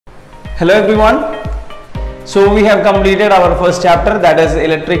Hello everyone. So we have completed our first chapter, that is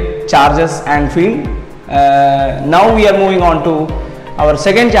electric charges and field. Now we are moving on to our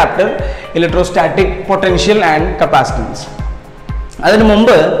second chapter, electrostatic potential and capacitance. അതിനു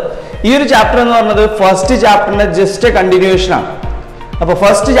മുമ്പ് ഈ ഒരു chapter എന്ന് പറയുന്നത് first ചാപ്റ്ററിന്റെ just A continuation ആണ്. അപ്പോൾ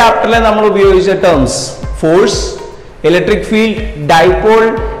first ചാപ്റ്ററിൽ നമ്മൾ ഉപയോഗിച്ച terms force, electric field, dipole,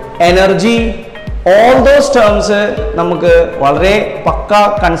 energy, all those terms നമുക്ക് വളരെ പക്ക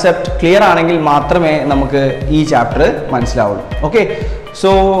കൺസെപ്റ്റ് ക്ലിയർ ആണെങ്കിൽ മാത്രമേ നമുക്ക് ഈ ചാപ്റ്റർ മനസ്സിലാവുള്ളൂ. Okay,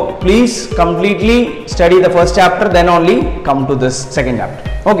 so please completely study the first chapter, then only come to this second chapter.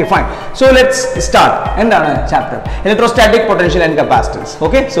 Okay, fine. So let's start. എന്താണ് chapter? Electrostatic potential and capacitance.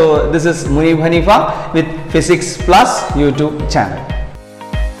 Okay, so this is Muneeb Haneefa with Physics Plus YouTube channel.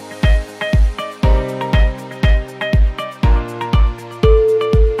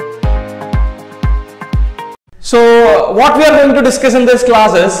 So what we are going to discuss in this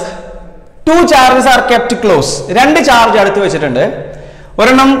class is two charges are kept close. രണ്ട് charge അടുത്ത് വെച്ചിട്ടുണ്ട്.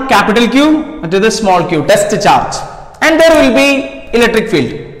 ഒരെണ്ണം capital Q, മറ്റേത് small q, test charge, and there will be electric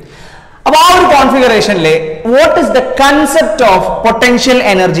field. അപ്പോൾ ആ ഒരു കോൺഫിഗറേഷനിലെ what is the concept of potential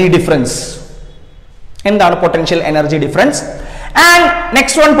energy difference? എന്താണ് potential energy difference? And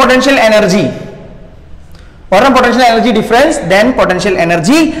next one, potential energy. One potential energy difference, then potential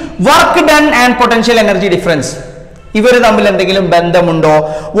energy work done and potential energy difference. ഇവർ തമ്മിൽ എന്തെങ്കിലും ബന്ധമുണ്ടോ?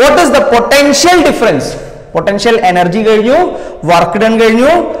 What is the potential difference? Potential energy കഴിഞ്ഞു, work done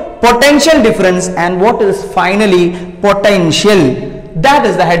കഴിഞ്ഞു, potential difference, and what is finally potential? That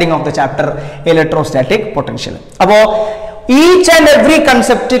is the heading of the chapter, electrostatic potential. അപ്പോൾ each and every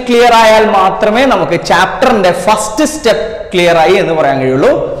concept clear ആയാൽ മാത്രമേ നമുക്ക് ചാപ്റ്ററിന്റെ ഫസ്റ്റ് സ്റ്റെപ്പ് ക്ലിയർ ആയി എന്ന് പറയാൻ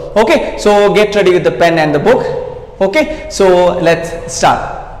കഴിയുള്ളൂ. Okay, so get ready with the pen and the book. Okay, so let's start.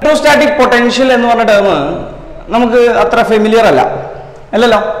 Electrostatic potential എന്ന് പറഞ്ഞ ടേം നമുക്ക് അത്ര ഫെമിലിയർ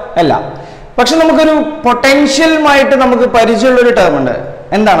അല്ലല്ലോ അല്ല. പക്ഷെ നമുക്കൊരു പൊട്ടൻഷ്യലുമായിട്ട് നമുക്ക് പരിചയമുള്ളൊരു ടേം ഉണ്ട്.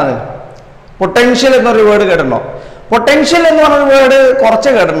 എന്താണത്? പൊട്ടൻഷ്യൽ എന്നൊരു വേർഡ് കേട്ടിട്ടുണ്ടോ? പൊട്ടൻഷ്യൽ എന്ന് പറഞ്ഞ വേർഡ് കുറച്ച്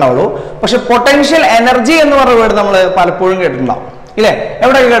കേട്ടിട്ടുണ്ടാവുള്ളൂ. പക്ഷെ പൊട്ടൻഷ്യൽ എനർജി എന്ന് പറഞ്ഞ വേർഡ് നമ്മൾ പലപ്പോഴും കേട്ടിട്ടുണ്ടാവും, ഇല്ലേ?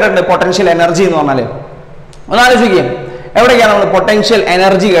 എവിടെയൊക്കെ കേട്ടിട്ടുണ്ട് പൊട്ടൻഷ്യൽ എനർജി എന്ന് പറഞ്ഞാൽ? ഒന്ന് ആലോചിക്കുക, എവിടെയൊക്കെയാണ് നമ്മൾ പൊട്ടൻഷ്യൽ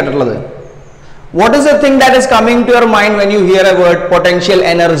എനർജി കേട്ടിട്ടുള്ളത്? What is A thing that is coming to your mind when you here A word potential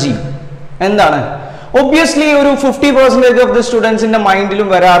energy? എന്താണ്? ഒബ്വിയസ്ലി ഒരു 50% ഓഫ് ദി സ്റ്റുഡൻസിന്റെ മൈൻഡിലും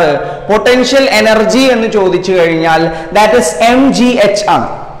വരാറ് പൊട്ടൻഷ്യൽ എനർജി എന്ന് ചോദിച്ചു കഴിഞ്ഞാൽ ദാറ്റ് ഈസ് mgh ആണ്.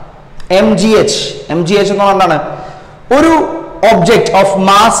 mgh എന്ന് പറഞ്ഞാൽ ഒരു object of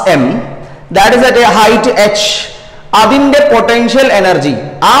mass m that is at A height h, അതിന്റെ പൊട്ടൻഷ്യൽ എനർജി,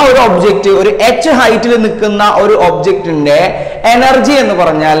 ആ ഒരു ഒബ്ജക്റ്റ് ഒരു h ഹൈറ്റിൽ നിൽക്കുന്ന ഒരു ഒബ്ജക്റ്റിന്റെ എനർജി എന്ന്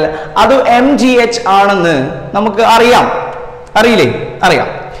പറഞ്ഞാൽ അത് mgh ആണെന്ന് നമുക്ക് അറിയില്ലേ? അറിയാം.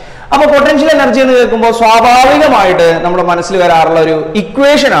 അപ്പൊ പൊട്ടൻഷ്യൽ എനർജി എന്ന് കേൾക്കുമ്പോൾ സ്വാഭാവികമായിട്ട് നമ്മുടെ മനസ്സിൽ വരാറുള്ള ഒരു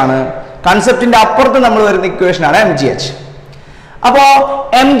ഇക്വേഷൻ ആണ്, കൺസെപ്റ്റിന്റെ അപ്പുറത്ത് നമ്മൾ വരുന്ന ഇക്വേഷൻ ആണ് mgh. അപ്പോ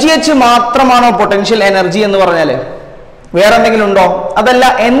mgh മാത്രമാണോ പൊട്ടൻഷ്യൽ എനർജി എന്ന് പറഞ്ഞാൽ? വേറെ എന്തെങ്കിലും ഉണ്ടോ? അതല്ല,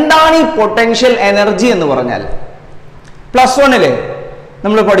 എന്താണ് ഈ പൊട്ടൻഷ്യൽ എനർജി എന്ന് പറഞ്ഞാൽ? +1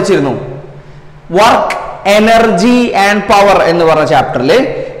 നമ്മൾ പഠിച്ചിരുന്നു വർക്ക്, എനർജി ആൻഡ് പവർ എന്ന് പറഞ്ഞ ചാപ്റ്ററിൽ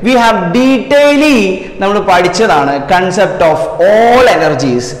വി ഹാവ് ഡീറ്റെയിലി നമ്മൾ പഠിച്ചതാണ് കൺസെപ്റ്റ് ഓഫ് ഓൾ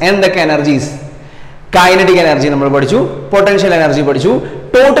എനർജീസ്. എന്തൊക്കെ എനർജീസ്? കൈനറ്റിക് എനർജി നമ്മൾ പഠിച്ചു, പൊട്ടൻഷ്യൽ എനർജി പഠിച്ചു,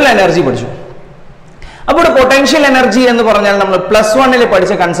 ടോട്ടൽ എനർജി പഠിച്ചു. അപ്പോൾ പൊട്ടൻഷ്യൽ എനർജി എന്ന് പറഞ്ഞാൽ നമ്മൾ +1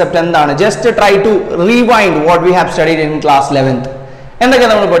 പഠിച്ച കൺസെപ്റ്റ് എന്താണ്? Just try to rewind what we have studied in class 11th.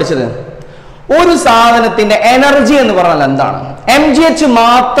 എന്തൊക്കെയാണ് നമ്മൾ പഠിച്ചത്? ഒരു സാധനത്തിന്റെ എനർജി എന്ന് പറഞ്ഞാൽ എന്താണ്? mgh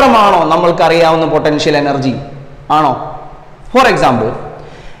മാത്രമാണോ നമ്മൾക്ക് അറിയാവുന്ന പൊട്ടൻഷ്യൽ എനർജി? ആണോ? ഫോർ എക്സാമ്പിൾ,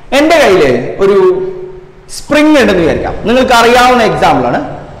 എൻ്റെ കയ്യിൽ ഒരു സ്പ്രിങ് ഉണ്ടെന്ന് വിചാരിക്കാം. നിങ്ങൾക്ക് അറിയാവുന്ന എക്സാമ്പിൾ ആണ്.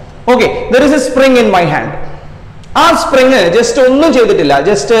 Okay, there is A spring in my hand. ആ സ്പ്രിങ് ജസ്റ്റ് ഒന്നും ചെയ്തിട്ടില്ല,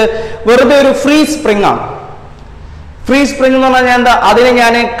 ജസ്റ്റ് വെറുതെ ഒരു ഫ്രീ സ്പ്രിങ് ആണ്. ഫ്രീ സ്പ്രിങ് എന്ന് പറഞ്ഞാൽ എന്താ? അതിനെ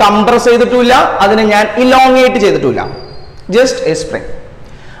ഞാൻ കംപ്രസ് ചെയ്തിട്ടില്ല, അതിനെ ഞാൻ ഇലോങ്ങേറ്റ് ചെയ്തിട്ടില്ല, ജസ്റ്റ് എ സ്പ്രിങ്.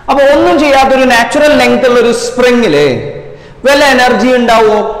 അപ്പൊ ഒന്നും ചെയ്യാത്തൊരു നാച്ചുറൽ ലെങ്ത് ഉള്ള ഒരു സ്പ്രിങ്ങില് വല്ല എനർജി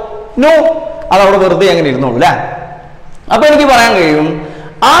ഉണ്ടാവുമോ? നോ, അതവിടെ വെറുതെ അങ്ങനെ ഇരുന്നോളൂ അല്ലെ. അപ്പൊ എനിക്ക് പറയാൻ കഴിയും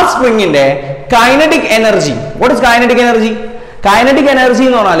ആ സ്പ്രിങ്ങിന്റെ kinetic energy. What is kinetic energy? Kinetic energy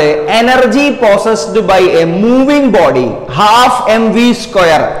എന്ന് പറഞ്ഞാല് energy possessed by A moving body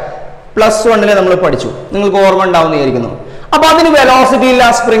 ½mv². +1 നമ്മൾ പഠിച്ചു, നിങ്ങൾക്ക് ഓർമ്മ ഉണ്ടാവുന്ന വിചാരിക്കുന്നു. അപ്പൊ അതിന് വെലോസിറ്റി ഇല്ല,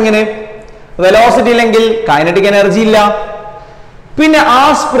 സ്പ്രിങ്ങിന് വെലോസിറ്റി ഇല്ലെങ്കിൽ കൈനറ്റിക് എനർജി ഇല്ല. പിന്നെ ആ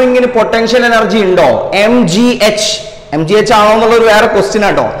സ്പ്രിങ്ങിന് പൊട്ടൻഷ്യൽ എനർജി ഉണ്ടോ? mgh ആണോ എന്നുള്ളൊരു വേറെ ക്വസ്റ്റ്യൻ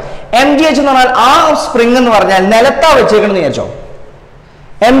ആട്ടോ. mgh എന്ന് പറഞ്ഞാൽ ആ സ്പ്രിങ് എന്ന് പറഞ്ഞാൽ നിലത്താ വെച്ചേക്കണെന്ന് വിചാരിച്ചോ.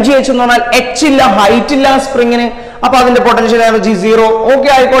 mgh എന്ന് പറഞ്ഞാൽ h ഇല്ല, ഹൈറ്റ് ഇല്ല സ്പ്രിങ്ങിന്. അപ്പൊ അതിന്റെ പൊട്ടൻഷ്യൽ എനർജി 0. ഓക്കെ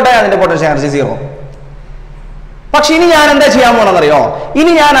ആയിക്കോട്ടെ, അതിന്റെ പൊട്ടൻഷ്യൽ എനർജി 0. പക്ഷെ ഇനി ഞാൻ എന്താ ചെയ്യാൻ പോണെന്നറിയോ?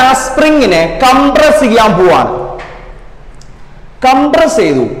 ഇനി ഞാൻ ആ സ്പ്രിങ്ങിനെ കംപ്രസ് ചെയ്യാൻ പോവാണ്. കംപ്രസ്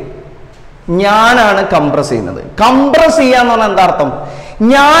ചെയ്തു, ഞാനാണ് കംപ്രസ് ചെയ്യുന്നത്. കംപ്രസ് ചെയ്യാന്ന് പറഞ്ഞാൽ എന്താ അർത്ഥം?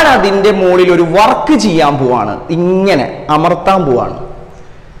 ഞാൻ അതിന്റെ മുകളിൽ ഒരു വർക്ക് ചെയ്യാൻ പോവാണ്, ഇങ്ങനെ അമർത്താൻ പോവാണ്.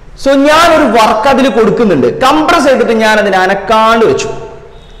 സോ ഞാൻ ഒരു വർക്ക് അതിൽ കൊടുക്കുന്നുണ്ട്. കംപ്രസ് ചെയ്തിട്ട് ഞാൻ അതിനെ അനക്കാണ്ട് വെച്ചു.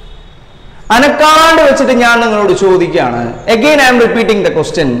 അനക്കാണ്ട് വെച്ചിട്ട് ഞാൻ നിങ്ങളോട് ചോദിക്കുകയാണ്, again I M repeating the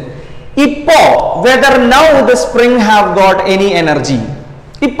question, ഇപ്പോ whether now the spring have got any energy,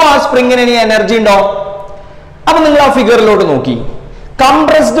 ഇപ്പൊ ആ സ്പ്രിങ്ങിന് എനി എനർജി ഉണ്ടോ? അപ്പൊ നിങ്ങൾ ആ ഫിഗറിലോട്ട് നോക്കി,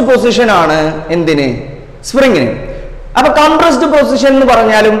 കംപ്രസ്ഡ് പൊസിഷൻ ആണ് എന്തിന്? സ്പ്രിങ്ങിന്. അപ്പൊ കംപ്രസ്ഡ് പൊസിഷൻ എന്ന്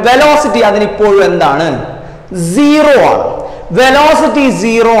പറഞ്ഞാലും വെലോസിറ്റി അതിനിപ്പോഴും എന്താണ്? സീറോ ആണ്. വെലോസിറ്റി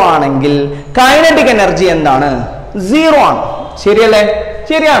സീറോ ആണെങ്കിൽ കൈനറ്റിക് എനർജി എന്താണ്? സീറോ ആണ്. ശരിയല്ലേ?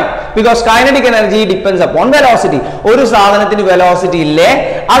 ശരിയാണ്. Because kinetic energy depends upon velocity. ഒരു സാധനത്തിന് വെലോസിറ്റി ഇല്ലേ,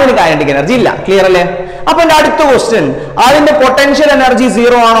 അതിന് കൈനറ്റിക് എനർജി ഇല്ല. ക്ലിയർ അല്ലേ? അപ്പൊ എന്റെ അടുത്ത ക്വസ്റ്റ്യൻ, അതിന്റെ പൊട്ടൻഷ്യൽ എനർജി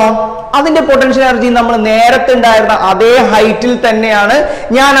സീറോ ആണോ? അതിന്റെ പൊട്ടൻഷ്യൽ എനർജി നമ്മൾ നേരത്തെ ഉണ്ടായിരുന്ന അതേ ഹൈറ്റിൽ തന്നെയാണ്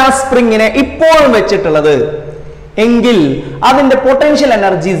ഞാൻ ആ സ്പ്രിങ്ങിനെ ഇപ്പോഴും വെച്ചിട്ടുള്ളത് എങ്കിൽ അതിന്റെ പൊട്ടൻഷ്യൽ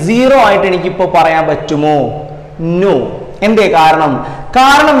എനർജി സീറോ ആയിട്ട് എനിക്കിപ്പോ പറയാൻ പറ്റുമോ? നോ. എന്തേ കാരണം?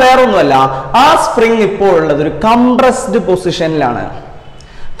 കാരണം വേറൊന്നുമല്ല, ആ സ്പ്രിങ് ഇപ്പോൾ ഉള്ളത് ഒരു കംപ്രസ്ഡ് പൊസിഷനിലാണ്.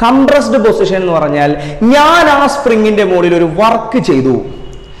 കംപ്രസ്ഡ് പൊസിഷൻ എന്ന് പറഞ്ഞാൽ ഞാൻ ആ സ്പ്രിങ്ങിന്റെ മുകളിൽ ഒരു വർക്ക് ചെയ്തു.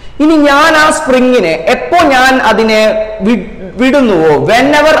 ഇനി ഞാൻ ആ സ്പ്രിങ്ങിനെ എപ്പോ ഞാൻ അതിനെ വിടുന്നുവോ,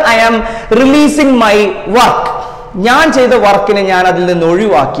 whenever I am releasing my work, ഞാൻ ചെയ്ത വർക്കിനെ ഞാൻ അതിൽ നിന്ന്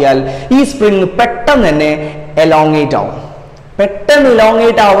ഒഴിവാക്കിയാൽ ഈ സ്പ്രിങ് പെട്ടെന്ന് തന്നെ എലോങ്ങേറ്റ് ആവും. പെട്ടെന്ന്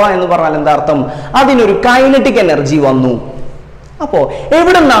ഇലോങ്ങേറ്റ് ആവുക എന്ന് പറഞ്ഞാൽ എന്താ അർത്ഥം? അതിനൊരു കൈനറ്റിക് എനർജി വന്നു. അപ്പോ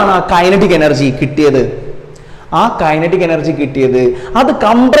എവിടെ നിന്നാണ് ആ കൈനറ്റിക് എനർജി കിട്ടിയത്? ആ കൈനറ്റിക് എനർജി കിട്ടിയത് അത്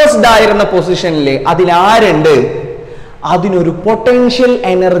കംപ്രസ്ഡ് ആയിരുന്ന പൊസിഷനിൽ അതിലാരുണ്ട്? അതിനൊരു പൊട്ടൻഷ്യൽ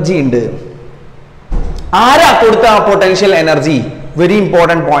എനർജി ഉണ്ട്. ആരാ കൊടുത്ത ആ potential energy? Very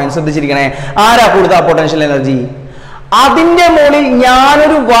important point, ശ്രദ്ധിച്ചിരിക്കണേ. ആരാ കൊടുത്ത ആ പൊട്ടൻഷ്യൽ എനർജി? അതിന്റെ മുകളിൽ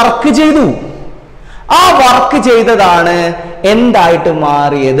ഞാനൊരു വർക്ക് ചെയ്തു. ആ വർക്ക് ചെയ്തതാണ് എന്തായിട്ട്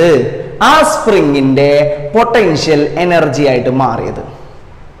മാറിയത്? ആ സ്പ്രിങ്ങിന്റെ പൊട്ടൻഷ്യൽ എനർജി ആയിട്ട് മാറിയത്.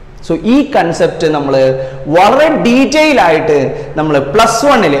 സോ ഈ കൺസെപ്റ്റ് നമ്മൾ വളരെ ഡീറ്റെയിൽ ആയിട്ട് നമ്മൾ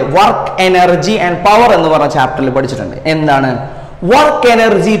 +1 വർക്ക് എനർജി ആൻഡ് പവർ എന്ന് പറഞ്ഞ ചാപ്റ്ററിൽ പഠിച്ചിട്ടുണ്ട്. എന്താണ് work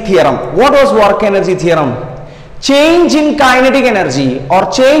energy theorem? What was work energy theorem? Change in kinetic energy or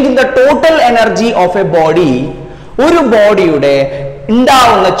change in the total energy of A body. ഒരു ബോഡിയുടെ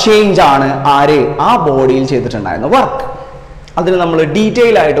ഉണ്ടാവുന്ന ചേഞ്ച് ആണ് ആര്? ആ ബോഡിയിൽ ചെയ്തിട്ടുണ്ടായിരുന്ന വർക്ക്. അതിന് നമ്മൾ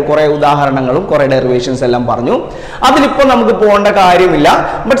ഡീറ്റെയിൽ ആയിട്ട് കുറെ ഉദാഹരണങ്ങളും കുറെ ഡെറിവേഷൻസ് എല്ലാം പറഞ്ഞു. അതിലിപ്പോൾ നമുക്ക് പോകേണ്ട കാര്യമില്ല.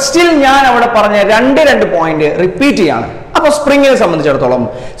 ബട്ട് സ്റ്റിൽ ഞാൻ അവിടെ പറഞ്ഞ രണ്ട് പോയിന്റ് റിപ്പീറ്റ് ചെയ്യാണ്. അപ്പൊ സ്പ്രിങ്ങിനെ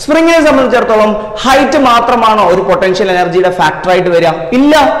സംബന്ധിച്ചിടത്തോളം ഹൈറ്റ് മാത്രമാണോ ഒരു പൊട്ടൻഷ്യൽ എനർജിയുടെ ഫാക്ടറായിട്ട് വരിക?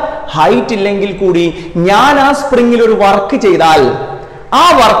 ഇല്ല. ഹൈറ്റ് ഇല്ലെങ്കിൽ കൂടി ഞാൻ ആ സ്പ്രിങ്ങിൽ ഒരു വർക്ക് ചെയ്താൽ ആ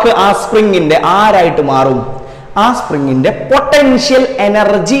വർക്ക് ആ സ്പ്രിങ്ങിന്റെ ആരായിട്ട് മാറും? ആ സ്പ്രിങ്ങിന്റെ പൊട്ടൻഷ്യൽ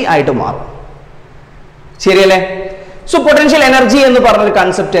എനർജി ആയിട്ട് മാറും. ശരിയല്ലേ? സോ പൊട്ടൻഷ്യൽ എനർജി എന്ന് പറഞ്ഞൊരു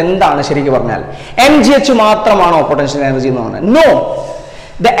കൺസെപ്റ്റ് എന്താണ് ശരിക്കും പറഞ്ഞാൽ? mgh മാത്രമാണോ പൊട്ടൻഷ്യൽ എനർജി എന്ന് പറഞ്ഞാൽ? No.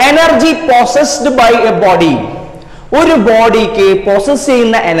 The energy possessed by A body, ഒരു ബോഡിക്ക് പോസസ്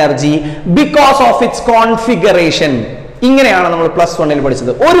ചെയ്യുന്ന energy because of its configuration. ഇങ്ങനെയാണ് നമ്മൾ +1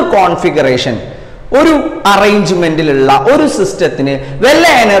 പഠിച്ചത്. ഒരു കോൺഫിഗറേഷൻ, ഒരു അറേഞ്ച്മെന്റിലുള്ള ഒരു സിസ്റ്റത്തിന് വല്ല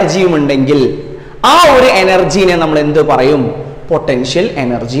എനർജിയും ഉണ്ടെങ്കിൽ ആ ഒരു എനർജീനെ നമ്മൾ എന്ത് പറയും? പൊട്ടൻഷ്യൽ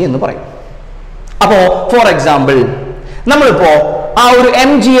എനർജി എന്ന് പറയും. അപ്പോ ഫോർ എക്സാമ്പിൾ നമ്മളിപ്പോ ആ ഒരു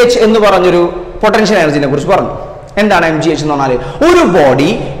mgh എന്ന് പറഞ്ഞൊരു പൊട്ടൻഷ്യൽ എനർജിനെ കുറിച്ച് പറഞ്ഞു. എന്താണ് mgh എന്ന് പറഞ്ഞാൽ? ഒരു ബോഡി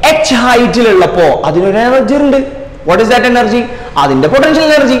h ഹൈറ്റിലുള്ളപ്പോ അതിനൊരു എനർജി ഉണ്ട്. What is that energy? അതിന്റെ പൊട്ടൻഷ്യൽ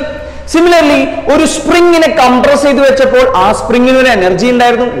എനർജി. സിമിലർലി ഒരു സ്പ്രിങ്ങിനെ കംപ്രസ് ചെയ്ത് വെച്ചപ്പോൾ ആ സ്പ്രിങ്ങിന് ഒരു എനർജി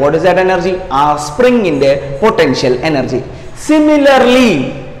ഉണ്ടായിരുന്നു. What is that energy? ആ സ്പ്രിങ്ങിന്റെ പൊട്ടൻഷ്യൽ എനർജി. സിമിലർലി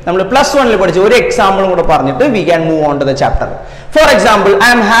നമ്മൾ +1 പഠിച്ച ഒരു എക്സാമ്പിളും കൂടെ പറഞ്ഞിട്ട് we can move on to the chapter. For example, I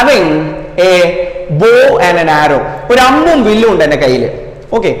am having A bow and an ആരോ. ഒരു അമ്പും വില്ലും ഉണ്ട് എന്റെ കയ്യിൽ.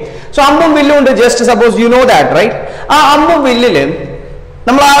 ഓക്കെ, സോ അമ്പും വില്ലും ഉണ്ട്. Just suppose you know that, right? ആ അമ്പും വില്ലില്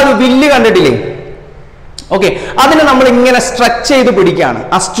നമ്മൾ ആ ഒരു വില്ല് കണ്ടിട്ടില്ലേ? ഓക്കെ, അതിനെ നമ്മൾ ഇങ്ങനെ സ്ട്രെച്ച് ചെയ്ത് പിടിക്കുകയാണ്.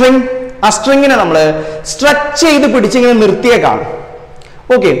 ആ സ്ട്രിങ്ങിനെ നമ്മൾ സ്ട്രെച്ച് ചെയ്ത് പിടിച്ച് ഇങ്ങനെ നിർത്തിയേക്കാണ്.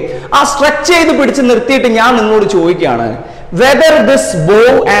 ഓക്കെ, ആ സ്ട്രെച്ച് ചെയ്ത് പിടിച്ച് നിർത്തിയിട്ട് ഞാൻ നിങ്ങളോട് ചോദിക്കുകയാണ്, whether this bow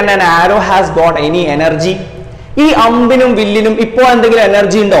and an arrow has got any energy? ഈ അമ്പിനും വില്ലിനും ഇപ്പോൾ എന്തെങ്കിലും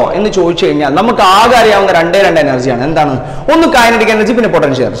എനർജി ഉണ്ടോ എന്ന് ചോദിച്ചു കഴിഞ്ഞാൽ നമുക്ക് ആകെ അറിയാവുന്ന രണ്ട് എനർജിയാണ്. എന്താണ്? ഒന്ന് കൈനറ്റിക് എനർജി, പിന്നെ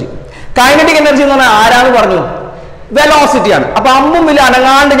പൊട്ടൻഷ്യൽ എനർജി. കൈനറ്റിക് എനർജി എന്ന് പറഞ്ഞാൽ ആരാന്ന് പറഞ്ഞു? വെലോസിറ്റി ആണ്. അപ്പൊ അമ്പും വില്ലും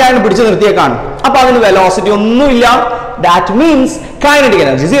അനങ്ങാണ്ട് ഞാൻ പിടിച്ചു നിർത്തിയേക്കാണ്. അപ്പൊ അതിന് വെലോസിറ്റി ഒന്നുമില്ല. That means kinetic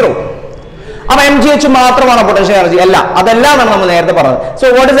energy 0. അപ്പൊ MgH മാത്രമാണ് പൊട്ടൻഷ്യൽ എനർജി അല്ല, അതെല്ലാം നമ്മൾ നേരത്തെ പറഞ്ഞത്. So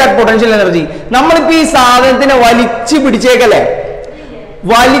what is that potential energy? നമ്മളിപ്പോ ഈ സാധനത്തിനെ വലിച്ചു പിടിച്ചേക്കല്ലേ,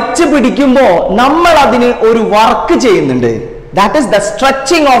 വലിച്ചു പിടിക്കുമ്പോ നമ്മൾ അതിന് ഒരു വർക്ക് ചെയ്യുന്നുണ്ട്. That is the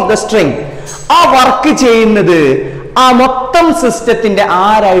stretching of the string. ആ വർക്ക് ചെയ്യുന്നത് ആ മൊത്തം സിസ്റ്റത്തിന്റെ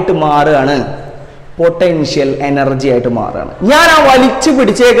ആരായിട്ട് മാറുകയാണ്? പൊട്ടൻഷ്യൽ എനർജി ആയിട്ട് മാറുകയാണ്. ഞാൻ ആ വലിച്ചു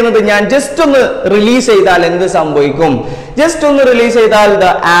പിടിച്ചേക്കുന്നത് ഞാൻ ജസ്റ്റ് ഒന്ന് റിലീസ് ചെയ്താൽ എന്ത് സംഭവിക്കും? ജസ്റ്റ് ഒന്ന് റിലീസ് ചെയ്താൽ the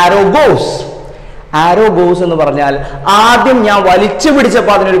arrow goes. Arrow goes എന്ന് പറഞ്ഞാൽ ആദ്യം ഞാൻ വലിച്ചു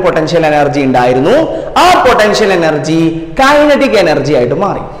പിടിച്ചപ്പോൾ അതിനൊരു പൊട്ടൻഷ്യൽ എനർജി ഉണ്ടായിരുന്നു. ആ പൊട്ടൻഷ്യൽ എനർജി കൈനറ്റിക് എനർജി ആയിട്ട്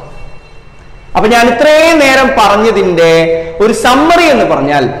മാറി. അപ്പൊ ഞാൻ ഇത്രയും നേരം പറഞ്ഞതിന്റെ ഒരു സമ്മറി എന്ന്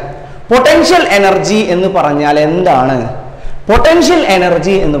പറഞ്ഞാൽ പൊട്ടൻഷ്യൽ എനർജി എന്ന് പറഞ്ഞാൽ എന്താണ്? പൊട്ടൻഷ്യൽ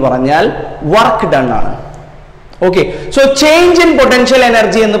എനർജി എന്ന് പറഞ്ഞാൽ വർക്ക് ഡൺ ആണ്. Okay, so change in potential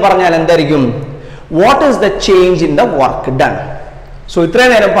energy എന്ന് പറഞ്ഞാൽ എന്തായിരിക്കും? What is the change in the work done? So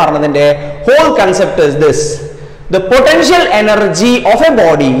ഇത്രയും നേരം പറഞ്ഞതിന്റെ whole concept is this: the potential energy of A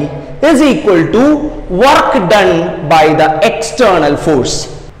body is equal to work done by the external force.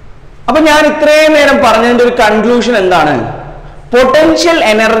 അപ്പൊ ഞാൻ ഇത്രയും നേരം പറഞ്ഞതിന്റെ ഒരു കൺക്ലൂഷൻ എന്താണ്? പൊട്ടൻഷ്യൽ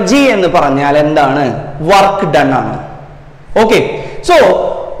എനർജി എന്ന് പറഞ്ഞാൽ എന്താണ്? വർക്ക് ഡൺ ആണ്. ഓക്കെ, സോ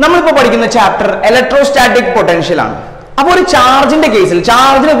നമ്മളിപ്പോ പഠിക്കുന്ന ചാപ്റ്റർ ഇലക്ട്രോസ്റ്റാറ്റിക് പൊട്ടൻഷ്യൽ ആണ്. അപ്പൊ ഒരു ചാർജിന്റെ കേസിൽ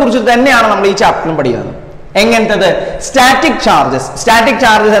ചാർജിനെ കുറിച്ച് തന്നെയാണ് നമ്മൾ ഈ ചാപ്റ്ററിൽ പഠിക്കുന്നത്. എങ്ങനത്തത്? Static charges. സ്റ്റാറ്റിക്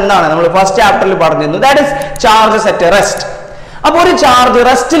ചാർജസ് എന്താണ്? നമ്മൾ ഫസ്റ്റ് ചാപ്റ്ററിൽ പറഞ്ഞിരുന്നു. That is charges at rest. അപ്പൊ ഒരു ചാർജ്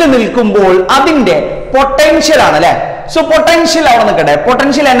റെസ്റ്റിൽ നിൽക്കുമ്പോൾ അതിന്റെ പൊട്ടൻഷ്യൽ ആണ് അല്ലെ. സോ പൊട്ടൻഷ്യൽ അവിടെ നിൽക്കട്ടെ,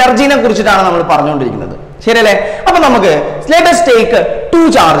 പൊട്ടൻഷ്യൽ എനർജിനെ കുറിച്ചിട്ടാണ് നമ്മൾ പറഞ്ഞുകൊണ്ടിരിക്കുന്നത്, ശരിയല്ലേ? അപ്പൊ നമുക്ക് let us take two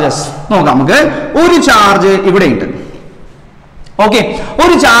charges നോക്കാം. നമുക്ക് ഒരു ചാർജ് ഇവിടെ ഉണ്ട്. ഓക്കെ,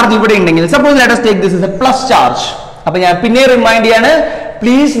 ഒരു ചാർജ് ഇവിടെ ഉണ്ടെങ്കിൽ suppose let us take this is a plus charge. അപ്പൊ ഞാൻ പിന്നെ റിമൈൻഡ് ചെയ്യാണ്,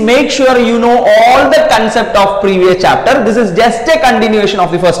 please make sure you know all the concept of previous chapter. This is just a continuation of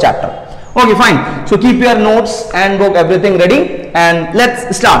the first chapter. Okay, fine. So keep your notes and book everything ready and let's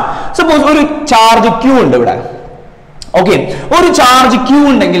start. Suppose ഒരു charge Q ഉണ്ട് ഇവിടെ. Okay, ഒരു charge Q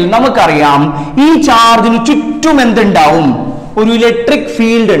ഉണ്ടെങ്കിൽ നമുക്കറിയാം ഈ ചാർജിന് ചുറ്റും എന്തുണ്ടാവും? ഒരു ഇലക്ട്രിക്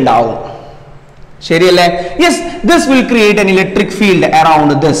ഫീൽഡ് ഉണ്ടാവും, ശരിയല്ലേ? Yes, this will create an electric field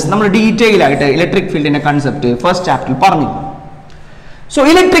around this. നമ്മൾ ഡീറ്റെയിൽ ആയിട്ട് ഇലക്ട്രിക് ഫീൽഡിന്റെ കൺസെപ്റ്റ് ഫസ്റ്റ് ചാപ്റ്ററിൽ പറഞ്ഞു. സോ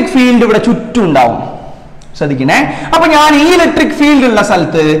ഇലക്ട്രിക് ഫീൽഡ് ഇവിടെ ചുറ്റും ഉണ്ടാവും, ശ്രദ്ധിക്കണേ. അപ്പൊ ഞാൻ ഈ ഇലക്ട്രിക് ഫീൽഡ് ഉള്ള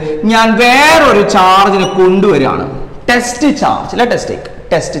സ്ഥലത്ത് ഞാൻ വേറൊരു ചാർജിനെ കൊണ്ടുവരികയാണ്. Test charge. Let us take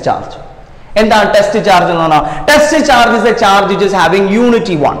test charge. എന്താണ് ടെസ്റ്റ് ചാർജ് എന്ന് പറഞ്ഞാൽ? Test charge is A charge which is having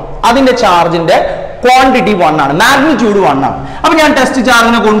unity 1. അതിന്റെ ചാർജിന്റെ ക്വാണ്ടിറ്റി 1 ആണ്, മാഗ്നിറ്റ്യൂഡ് 1 ആണ്. അപ്പൊ ഞാൻ ടെസ്റ്റ്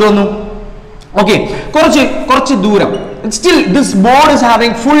ചാർജിനെ കൊണ്ടുവന്നു. ഓക്കെ, കുറച്ച് ദൂരം. Still this board is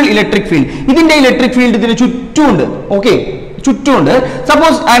having full electric field. ഇതിന്റെ ഇലക്ട്രിക് ഫീൽഡ് ഇതിന് ചുറ്റുമുണ്ട്. ഓക്കെ, ചുറ്റുമുണ്ട്.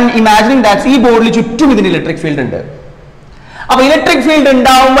 Suppose I M imagining that ഈ ബോർഡിൽ ചുറ്റും ഇതിന് ഇലക്ട്രിക് ഫീൽഡ് ഉണ്ട്. അപ്പൊ ഇലക്ട്രിക് ഫീൽഡ്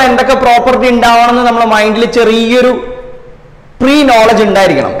ഉണ്ടാവുമ്പോൾ എന്തൊക്കെ പ്രോപ്പർട്ടി ഉണ്ടാവണമെന്ന് നമ്മുടെ മൈൻഡിൽ ചെറിയൊരു പ്രീ നോളജ്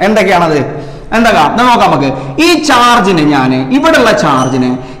ഉണ്ടായിരിക്കണം. എന്തൊക്കെയാണത്? എന്തൊക്കെ നോക്കാം നമുക്ക്. ഈ ചാർജിന് ഞാൻ ഇവിടെയുള്ള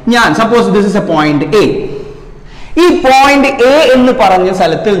ചാർജിന് ഞാൻ suppose this is A point A. ഈ പോയിന്റ് എ എന്ന് പറഞ്ഞ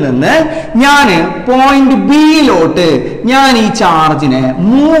സ്ഥലത്തിൽ നിന്ന് ഞാൻ പോയിന്റ് ബിയിലോട്ട് ഞാൻ ഈ ചാർജിനെ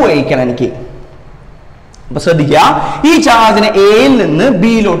മൂവ് ചെയ്യിക്കണം എനിക്ക്. അപ്പൊ ശ്രദ്ധിക്കുക, ഈ ചാർജിനെ എയിൽ നിന്ന്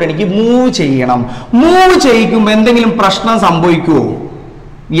ബിയിലോട്ട് എനിക്ക് മൂവ് ചെയ്യണം. മൂവ് ചെയ്യിക്കുമ്പോൾ എന്തെങ്കിലും പ്രശ്നം സംഭവിക്കുമോ?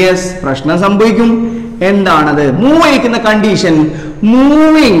 യെസ്, പ്രശ്നം സംഭവിക്കും. എന്താണത്? Move ചെയ്യിക്കുന്ന condition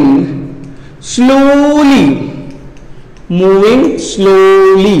moving slowly.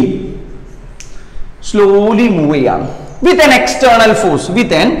 Slowly move ചെയ്യാണ് വിത്ത് an external force.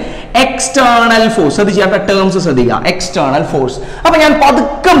 ശ്രദ്ധിച്ചാൽ ടേംസ് ശ്രദ്ധിക്കുക. External force. അപ്പൊ ഞാൻ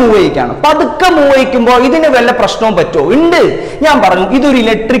പതുക്കെ മൂവ് ചെയ്യിക്കാണ്. പതുക്കെ മൂവ് ചെയ്യിക്കുമ്പോൾ ഇതിന് വല്ല പ്രശ്നവും പറ്റുമോ? ഉണ്ട്. ഞാൻ പറഞ്ഞു ഇതൊരു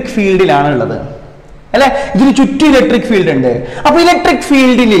ഇലക്ട്രിക് ഫീൽഡിലാണ് ഉള്ളത് അല്ലെ, ഇതിന് ചുറ്റും ഇലക്ട്രിക് ഫീൽഡ് ഉണ്ട്. അപ്പൊ ഇലക്ട്രിക്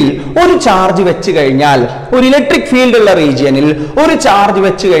ഫീൽഡിൽ ഒരു ചാർജ് വെച്ച് കഴിഞ്ഞാൽ, ഒരു ഇലക്ട്രിക് ഫീൽഡ് ഉള്ള റീജിയനിൽ ഒരു ചാർജ്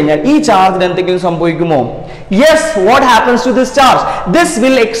വെച്ച് കഴിഞ്ഞാൽ ഈ ചാർജിന് എന്തെങ്കിലും സംഭവിക്കുമോ? Yes, what happens to this charge? This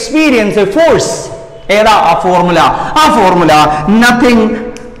will experience A force. ഏതാ ആ ഫോർമുല? ആ formula nothing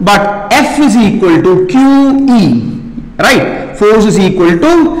but F is equal to QE, right? Force is equal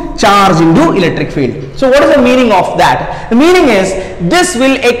to charge into electric field. So what is the meaning of that? The meaning is this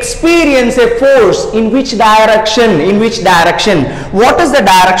will experience a force in which direction? What is the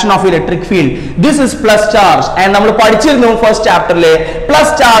direction of electric field? This is plus charge, and നമ്മൾ പഠിച്ചിരുന്നു first ചാപ്റ്ററിലെ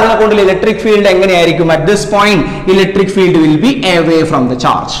plus ചാർജിനെ കൊണ്ട് electric field എങ്ങനെയായിരിക്കും? at this point electric field will be away from the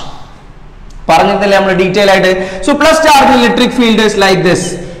charge. പറഞ്ഞിട്ടില്ലേ നമ്മൾ detail ആയിട്ട്? So plus charge electric field is like this.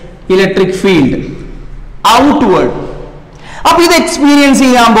 Electric field outward. അപ്പൊ ഇത് എക്സ്പീരിയൻസ്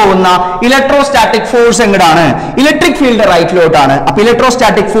ചെയ്യാൻ പോകുന്ന ഇലക്ട്രോസ്റ്റാറ്റിക് ഫോഴ്സ് എങ്ങടാണ്? Electric field റൈറ്റിലോട്ടാണ്. അപ്പൊ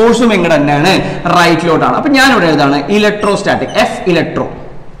ഇലക്ട്രോസ്റ്റാറ്റിക് ഫോഴ്സും എങ്ങടെ തന്നെയാണ്? റൈറ്റിലോട്ടാണ്. അപ്പൊ ഞാൻ ഇവിടെ എഴുതാണ് ഇലക്ട്രോസ്റ്റാറ്റിക്, F ഇലക്ട്രോ.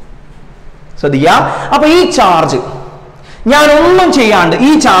 ശ്രദ്ധിക്കുക. അപ്പൊ ഈ ചാർജ് ഞാൻ ഒന്നും ചെയ്യാണ്ട്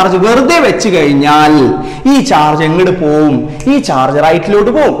ഈ ചാർജ് വെറുതെ വെച്ച് കഴിഞ്ഞാൽ ഈ ചാർജ് എങ്ങോട്ട് പോവും? ഈ ചാർജ്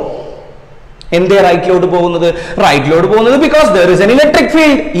റൈറ്റിലോട്ട് പോവും. എന്തേ റൈറ്റിലോട്ട് പോകുന്നത്? റൈറ്റിലോട്ട് പോകുന്നത് because there is an electric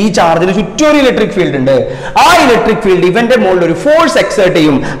field. ഈ ചാർജിന് ചുറ്റും ഒരു ഇലക്ട്രിക് ഫീൽഡ് ഉണ്ട്. ആ ഇലക്ട്രിക് ഫീൽഡ് ഇവന്റെ മുകളിൽ ഒരു ഫോഴ്സ് എക്സേർട്ട്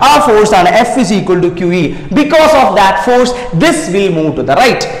ചെയ്യും. ആ ഫോഴ്സ് ആണ് F is equal to QE. Because of that force, this will move to the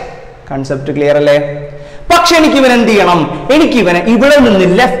right. Concept clear അല്ലേ? പക്ഷെ എനിക്ക് ഇവൻ എന്ത് ചെയ്യണം? എനിക്ക് ഇവനെ ഇവിടെ നിന്ന്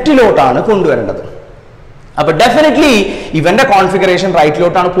ലെഫ്റ്റിലോട്ടാണ് കൊണ്ടുവരേണ്ടത്. അപ്പൊ ഡെഫിനറ്റ്ലി ഇവന്റെ കോൺഫിഗറേഷൻ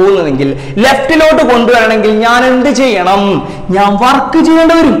റൈറ്റിലോട്ടാണ് പോകുന്നതെങ്കിൽ ലെഫ്റ്റിലോട്ട് കൊണ്ടുവരണമെങ്കിൽ ഞാൻ എന്ത് ചെയ്യണം? ഞാൻ വർക്ക്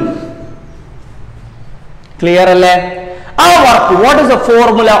ചെയ്യേണ്ടി വരും. ക്ലിയർ അല്ലേ? ആ work, what is the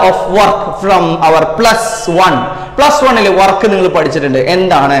formula of work from our +1? +1 work നിങ്ങൾ പഠിച്ചിട്ടുണ്ട്.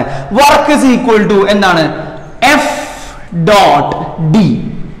 എന്താണ്? വർക്ക് ഇസ് ഈക്വൽ ടു എന്താണ്? F dot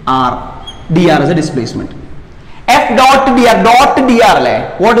dr. dr is a displacement. F dot dr, dot dr അല്ലേ?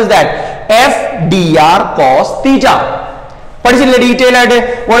 What is that? F dr cos theta. പഠിച്ചില്ലേ detail ആയിട്ട്?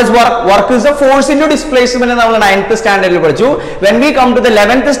 What is work? Work is the force into displacement നമ്മൾ 9th സ്റ്റാൻഡേർഡിൽ പഠിച്ചു. when we come to the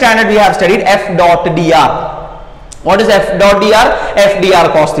 11th standard we have studied F dot dr. what is F dot dr? F dr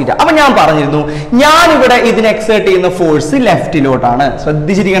cos theta. അപ്പൊ ഞാൻ പറഞ്ഞിരുന്നു ഞാൻ ഇവിടെ ഇതിനെ exert ചെയ്യുന്ന force ലെഫ്റ്റിലോട്ടാണ്.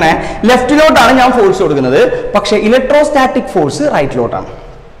 ശ്രദ്ധിച്ചിരിക്കണേ, ലെഫ്റ്റിലോട്ടാണ് ഞാൻ ഫോഴ്സ് കൊടുക്കുന്നത്. പക്ഷെ ഇലക്ട്രോസ്റ്റാറ്റിക് ഫോഴ്സ് റൈറ്റിലോട്ടാണ്.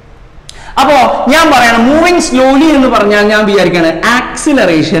 അപ്പോ ഞാൻ പറയണം മൂവിങ് സ്ലോലി എന്ന് പറഞ്ഞാൽ ഞാൻ വിചാരിക്കാണ്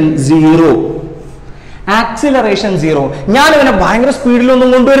ആക്സിലറേഷൻ 0. ആക്സിലറേഷൻ 0. ഞാൻ ഇവനെ ഭയങ്കര സ്പീഡിലൊന്നും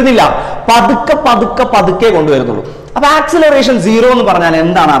കൊണ്ടുവരുന്നില്ല, പതുക്കെ പതുക്കെ പതുക്കെ കൊണ്ടുവരുന്നുള്ളൂ. അപ്പൊ ആക്സിലറേഷൻ 0 എന്ന് പറഞ്ഞാൽ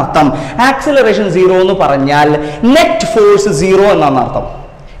എന്താണ് അർത്ഥം? ആക്സിലറേഷൻ 0 എന്ന് പറഞ്ഞാൽ നെറ്റ് ഫോഴ്സ് 0 എന്നാണ് അർത്ഥം.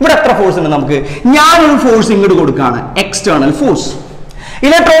 ഇവിടെ എത്ര ഫോഴ്സ് ഉണ്ട് നമുക്ക്? ഞാനൊരു ഫോഴ്സ് ഇങ്ങോട്ട് കൊടുക്കുകയാണ്, എക്സ്റ്റേണൽ ഫോഴ്സ്.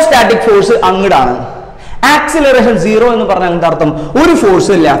 ഇലക്ട്രോസ്റ്റാറ്റിക് ഫോഴ്സ് അങ്ങോട്ടാണ്. ആക്സിലറേഷൻ 0 എന്ന് പറഞ്ഞാൽ എന്താ അർത്ഥം? ഒരു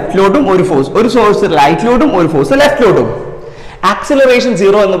ഫോഴ്സ് ലെഫ്റ്റിലോട്ടും ഒരു ഫോഴ്സ് റൈറ്റിലോട്ടും ഒരു ഫോഴ്സ് ലെഫ്റ്റിലോട്ടും. ആക്സിലറേഷൻ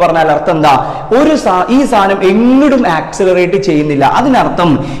 0 എന്ന് പറഞ്ഞാൽ അർത്ഥം എന്താ? ഈ സാധനം എങ്ങോട്ടും ആക്സിലറേറ്റ് ചെയ്യുന്നില്ല. അതിനർത്ഥം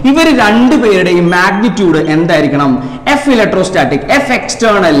ഇവർ രണ്ടുപേരുടെയും മാഗ്നിറ്റ്യൂഡ് എന്തായിരിക്കണം? F electrostatic, F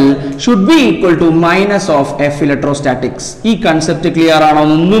external should be equal to minus of F electrostatics. ഈ കൺസെപ്റ്റ് ക്ലിയർ ആണോ?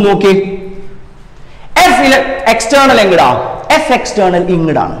 ഒന്ന് നോക്കി. F external എങ്ങടാ? F external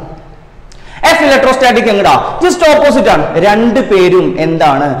ഇങ്ങടാണ്. F electrostatic എങ്ങടാ? Just opposite ആണ്. രണ്ടു പേരും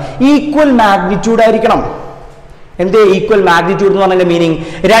എന്താണ്? ഈക്വൽ മാഗ്നിറ്റ്യൂഡ് ആയിരിക്കണം. എന്തേ ഈക്വൽ മാഗ്നിറ്റ്യൂഡ് എന്ന് പറഞ്ഞതിന്റെ മീനിങ്?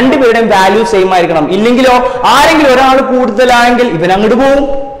 രണ്ടുപേരുടെയും വാല്യൂ സെയിം ആയിരിക്കണം. ഇല്ലെങ്കിലോ ആരെങ്കിലും ഒരാൾ കൂടുതലായെങ്കിൽ ഇവൻ അങ്ങോട്ട് പോകും.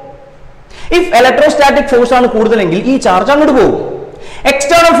 ഇഫ് ഇലക്ട്രോസ്റ്റാറ്റിക് ഫോഴ്സ് ആണ് കൂടുതലെങ്കിൽ ഈ ചാർജ് അങ്ങോട്ട് പോകും.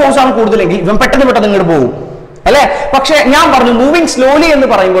 എക്സ്റ്റേണൽ ഫോഴ്സ് ആണ് കൂടുതലെങ്കിൽ ഇവൻ പെട്ടെന്ന് ഇങ്ങോട്ട് പോകും അല്ലെ? പക്ഷെ ഞാൻ പറഞ്ഞു മൂവിങ് സ്ലോലി എന്ന്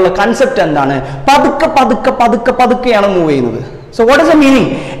പറയുമ്പോൾ കൺസെപ്റ്റ് എന്താണ്? പതുക്കെ പതുക്കെ പതുക്കെ പതുക്കെയാണ് മൂവ് ചെയ്യുന്നത്. So what is the meaning?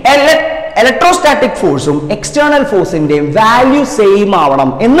 Electrostatic ഫോഴ്സും എക്സ്റ്റേണൽ ഫോഴ്സിന്റെയും വാല്യൂ സെയിം ആവണം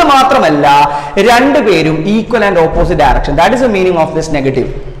എന്ന് മാത്രമല്ല രണ്ടുപേരും equal and opposite direction. That is the meaning of this negative.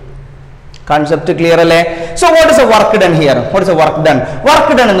 Concept clear അല്ലേ? So what is A work done here? What is A work done?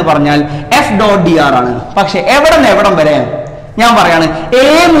 Work done എന്ന് പറഞ്ഞാൽ F dot dr ആണ്. പക്ഷെ എവിടെ നിന്ന് എവിടം വരെ? ഞാൻ പറയാണ് A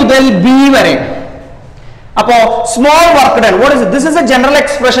മുതൽ B വരെ. അപ്പോ small work done, what is it? This is A general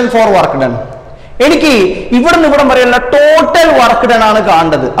expression for work done. എനിക്ക് ഇവിടുന്ന് ഇവിടം വരെയുള്ള ടോട്ടൽ വർക്ക് ഡൺ ആണ്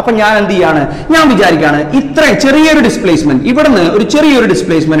കാണേണ്ടത്. അപ്പൊ ഞാൻ എന്ത് ചെയ്യാണ്? ഞാൻ വിചാരിക്കാണ് ഇത്ര ചെറിയൊരു ഡിസ്പ്ലേസ്മെന്റ്, ഇവിടുന്ന് ഒരു ചെറിയൊരു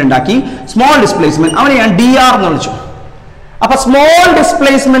ഡിസ്പ്ലേസ്മെന്റ് ഉണ്ടാക്കി, സ്മോൾ ഡിസ്പ്ലേസ്മെന്റ്, അവനെ ഞാൻ dr എന്ന് വിളിച്ചു. അപ്പൊ സ്മോൾ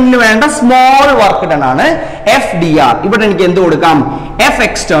ഡിസ്പ്ലേസ്മെന്റിന് വേണ്ട സ്മോൾ വർക്ക് ഡൺ ആണ് F dr. ഇവിടെ എനിക്ക് എന്ത് കൊടുക്കാം? F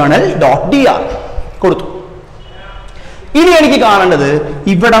external dot dr കൊടുത്തു. ഇനി എനിക്ക് കാണേണ്ടത്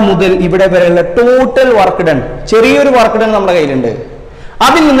ഇവിടെ മുതൽ ഇവിടെ വരെയുള്ള ടോട്ടൽ വർക്ക് ഡൺ. ചെറിയൊരു വർക്ക് ഡൺ നമ്മുടെ കയ്യിലുണ്ട്.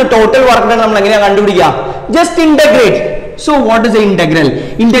 അതിൽ നിന്ന് ടോട്ടൽ വർക്ക് ഡൺ നമ്മൾ എങ്ങനെയാ കണ്ടുപിടിക്കുക? Just integrate. So what is A integral?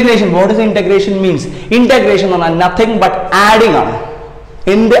 Integration, what is integration means? Integration എന്ന് പറഞ്ഞാൽ നത്തിങ് ബട്ട് ആഡിങ് ആണ്.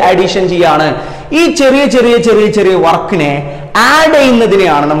 എന്ത് അഡീഷൻ ചെയ്യാണ്? ഈ ചെറിയ ചെറിയ ചെറിയ ചെറിയ വർക്കിനെ ആഡ്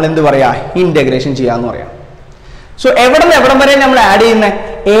ചെയ്യുന്നതിനെയാണ് നമ്മൾ എന്ത് പറയാ? ഇന്റഗ്രേഷൻ ചെയ്യാന്ന് പറയാം. സോ എവിടെ നിന്ന് എവിടം വരെ നമ്മൾ ആഡ് ചെയ്യുന്നത്?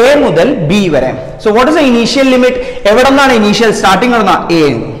 A മുതൽ B വരെ. So what is the initial limit? എവിടെ നിന്നാണ് ഇനീഷ്യൽ സ്റ്റാർട്ടിംഗ്? എവിടെ നിന്നാ? A.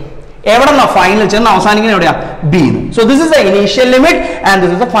 എവിടെ നിന്നാ ഫൈനൽ ചെന്ന് അവസാനിക്കുന്നത്? എവിടെയാ? B. So this is the initial limit and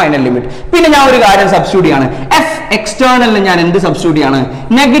this is the final limit. പിന്നെ ഞാൻ ഒരു കാര്യം സബ്സ്റ്റിറ്റ്യൂട്ട് ചെയ്യാണ്. F എക്സ്റ്റേണലിന് ഞാൻ എന്ത് സബ്സ്റ്റിറ്റ്യൂട്ട് ചെയ്യാണ്?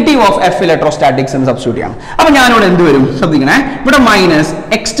 നെഗറ്റീവ് ഓഫ് F ഇലക്ട്രോസ്റ്റാറ്റിക്സ് എന്ന് സബ്സ്റ്റിറ്റ്യൂട്ട് ചെയ്യാണ്. അപ്പൊ ഞാനിവിടെ എന്ത് വരും? ശ്രദ്ധിക്കണേ, ഇവിടെ മൈനസ്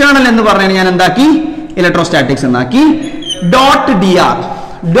എക്സ്റ്റേണൽ എന്ന് പറഞ്ഞാൽ ഞാൻ എന്താക്കി? ഇലക്ട്രോസ്റ്റാറ്റിക്സ് എന്നാക്കി. ഡോട്ട് dr,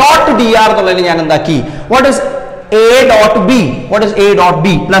 ഡോട്ട് dr എന്നുള്ളതിന് ഞാൻ എന്താക്കി? What is A dot B? What is A dot B?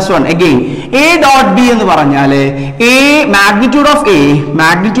 +1 again. A dot B എന്ന് പറഞ്ഞാൽ A magnitude of A,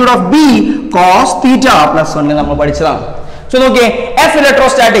 magnitude of B cos theta +1 നമ്മൾ പഠിച്ചതാണ്. സോ നോക്കിയേ, F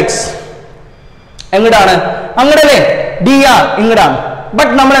ഇലക്ട്രോസ്റ്റാറ്റിക്സ് എങ്ങടാണ്? അങ്ങടല്ലേ? dr ഇങ്ങടാണ്.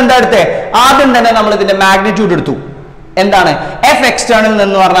 ബട്ട് നമ്മൾ എന്താ എടുത്തേ? ആദ്യം തന്നെ നമ്മൾ ഇതിന്റെ മാഗ്നിറ്റ്യൂഡ് എടുത്തു. എന്താണ്? F external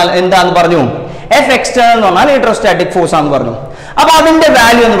എന്ന് പറഞ്ഞാൽ എന്താന്ന് പറഞ്ഞു? F external എന്ന് പറഞ്ഞാൽ ഇലക്ട്രോസ്റ്റാറ്റിക് ഫോഴ്സ് ആണെന്ന് പറഞ്ഞു. അപ്പൊ അതിന്റെ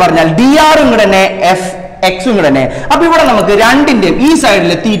വാല്യൂ എന്ന് പറഞ്ഞാൽ dr ഇങ്ങോട്ട് തന്നെ f x ഇങ്ങോട്ട് തന്നെ. അപ്പൊ ഇവിടെ നമുക്ക് രണ്ടിന്റെയും ഈ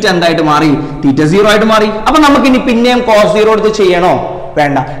സൈഡിലെ തീറ്റ എന്തായിട്ട് മാറി? തീറ്റ 0 ആയിട്ട് മാറി. അപ്പൊ നമുക്ക് ഇനി പിന്നെയും cos 0 എടുത്ത് ചെയ്യണോ?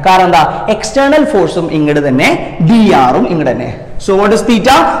 വേണ്ട. കാരണം എന്താ? എക്സ്റ്റേണൽ ഫോഴ്സും ഇങ്ങോട്ട് തന്നെ, dr ഇങ്ങോട്ട് തന്നെ. So what is theta?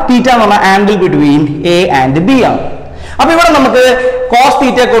 തീറ്റ എന്ന് പറഞ്ഞാൽ angle between a and b ആണ്. അപ്പൊ ഇവിടെ നമുക്ക് cos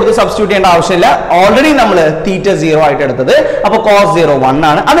തീറ്റ കൊടുത്ത് സബ്സ്റ്റിറ്റ്യൂട്ട് ചെയ്യേണ്ട ആവശ്യമില്ല. ഓൾറെഡി നമ്മൾ തീറ്റ 0 ആയിട്ട് എടുത്തത്. അപ്പൊ cos 0 1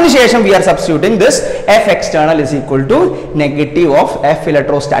 ആണ്. അതിനുശേഷം V R substituting this f external is equal to negative of f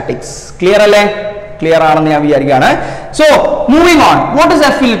electrostatics. Clear അല്ലേ? ക്ലിയർ ആണെന്ന് ഞാൻ വിചാരിക്കുകയാണ്. So moving on, what is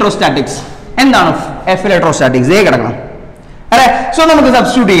f electrostatics? എന്താണ് f electrostatics? കിടക്കണം അല്ലെ? സോ നമുക്ക്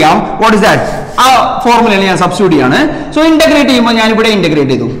സബ്സ്റ്റിറ്റ്യൂട്ട് ചെയ്യാം. What is that? ആ ഫോർമുലയിൽ ഞാൻ സബ്സ്റ്റിറ്റ്യൂട്ട് ചെയ്യാണ്. സോ ഇന്റഗ്രേറ്റ് ചെയ്യുമ്പോൾ ഞാൻ ഇവിടെ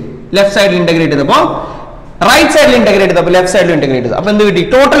ഇന്റഗ്രേറ്റ് ചെയ്തു, ലെഫ്റ്റ് സൈഡിൽ ഇന്റഗ്രേറ്റ് ചെയ്തപ്പോ റൈറ്റ് സൈഡിൽ ഇന്റഗ്രേറ്റ് ചെയ്തപ്പോൾ ലെഫ്റ്റ് സൈഡിൽ ഇന്റഗ്രേറ്റ് ചെയ്തു. അപ്പൊ എന്ത് കിട്ടി?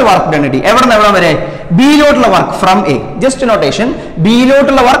 ടോട്ടൽ വർക്ക് ഡൺ കിട്ടി. എവിടെ നിന്ന് എവിടെ വരെ? ബിയിലോട്ടുള്ള work from A. Just notation,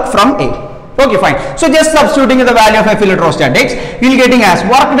 ബിയിലോട്ടുള്ള work from A. Okay, fine. So just substituting the value of F electrostatics, we'll getting as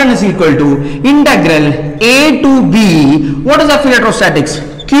work done is equal to integral A to B. What is F electrostatics?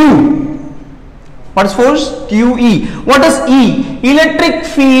 Q. What is force? QE. What is E? Electric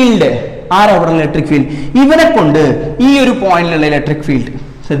field. ആരവിടെ electric field? ഇവനെ കൊണ്ട് ഈ ഒരു പോയിന്റിലുള്ള electric field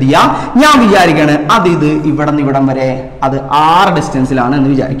ശ്രദ്ധിക്കുക. ഞാൻ വിചാരിക്കാണ് അത് ഇത് ഇവിടെ നിന്ന് ഇവിടം വരെ അത് r ഡിസ്റ്റൻസിലാണ് എന്ന്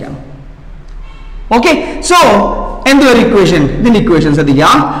വിചാരിക്കാം. ഓക്കെ, സോ എന്തൊരു ഇക്വേഷൻ? ഇതിന്റെ ഇക്വേഷൻ ശ്രദ്ധിക്കുക.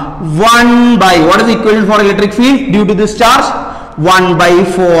 1 by, what is the equation for electric field due to this charge? 1 by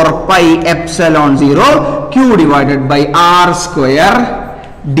 4 pi epsilon 0 q divided by r square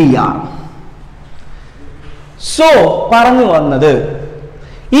dr. So പറഞ്ഞു വന്നത്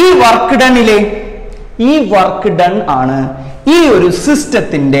ഈ വർക്ക് ഡണ്ണിലെ ഈ വർക്ക് ഡൺ ആണ് ഈ ഒരു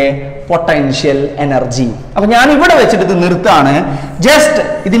സിസ്റ്റത്തിന്റെ പൊട്ടൻഷ്യൽ എനർജി. അപ്പൊ ഞാൻ ഇവിടെ വെച്ചിട്ട് ഇത് നിർത്താണ്. ജസ്റ്റ്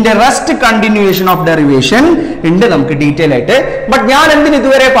ഇതിന്റെ റെസ്റ്റ് കണ്ടിന്യൂവേഷൻ ഓഫ് ഡെറിവേഷൻ ഉണ്ട് നമുക്ക് ഡീറ്റെയിൽ ആയിട്ട്. ബട്ട് ഞാൻ എന്തിന്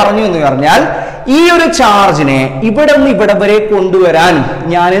ഇതുവരെ പറഞ്ഞു എന്ന് പറഞ്ഞാൽ ഈ ഒരു ചാർജിനെ ഇവിടെ നിന്ന് ഇവിടെ വരെ കൊണ്ടുവരാൻ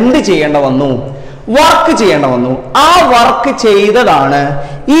ഞാൻ എന്ത് ചെയ്യേണ്ട വന്നു? വർക്ക് ചെയ്യേണ്ട വന്നു. ആ വർക്ക് ചെയ്തതാണ്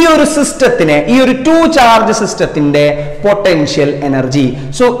ഈ ഒരു സിസ്റ്റത്തിന്, ഈ ഒരു 2 ചാർജ് സിസ്റ്റത്തിന്റെ പൊട്ടൻഷ്യൽ എനർജി.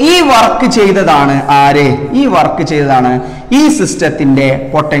 സോ ഈ വർക്ക് ചെയ്തതാണ് ആര്? ഈ വർക്ക് ചെയ്തതാണ് ഈ സിസ്റ്റത്തിന്റെ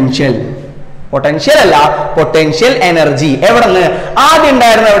പൊട്ടൻഷ്യൽ. പൊട്ടൻഷ്യൽ അല്ല, പൊട്ടൻഷ്യൽ എനർജി. എവിടെ നിന്ന്? ആദ്യം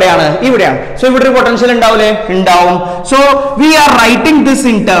ഉണ്ടായിരുന്ന എവിടെയാണ്? ഇവിടെയാണ്. സോ ഇവിടെ ഒരു പൊട്ടൻഷ്യൽ ഉണ്ടാവില്ലേ? ഉണ്ടാവും. So we are writing this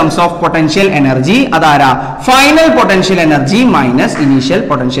in terms of potential energy. അതാരാ? Final potential energy minus initial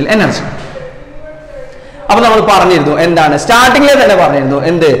potential energy. അപ്പൊ നമ്മൾ പറഞ്ഞിരുന്നു എന്താണ്? സ്റ്റാർട്ടിങ്ങിലെ തന്നെ പറഞ്ഞിരുന്നു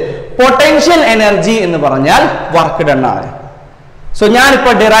എന്ത്? പൊട്ടൻഷ്യൽ എനർജി എന്ന് പറഞ്ഞാൽ വർക്ക് ഡൺ ആണ്. സോ ഞാൻ ഇപ്പൊ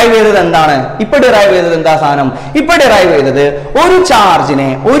ഡിറൈവ് ചെയ്തത് എന്താണ്? ഇപ്പൊ ഡിറൈവ് ചെയ്തത് എന്താ സാധനം? ഇപ്പൊ ഡിറൈവ് ചെയ്തത് ഒരു ചാർജിനെ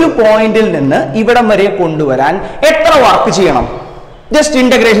ഒരു പോയിന്റിൽ നിന്ന് ഇവിടം വരെ കൊണ്ടുവരാൻ എത്ര വർക്ക് ചെയ്യണം? ജസ്റ്റ്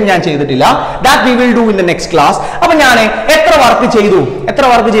ഇന്റഗ്രേഷൻ ഞാൻ ചെയ്തിട്ടില്ല. That we will do in the next class. അപ്പൊ ഞാൻ എത്ര വർക്ക്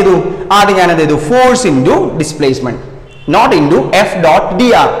ചെയ്തു? ആദ്യം ഞാൻ എന്ത് ചെയ്തു? Force into displacement, naught into F dot D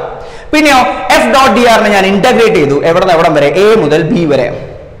R. പിന്നെയോ എഫ് ഡോട്ട് ഡി ആറിനെ ഞാൻ ഇന്റഗ്രേറ്റ് ചെയ്തു. എവിടെ നിന്ന് എവിടം വരെ? എ മുതൽ ബി വരെ.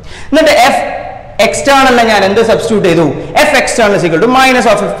 എന്നിട്ട് എഫ് എക്സ്റ്റേണലിനെ ഞാൻ എന്ത് സബ്സ്റ്റിറ്റ്യൂട്ട് ചെയ്തു? F external is equal to minus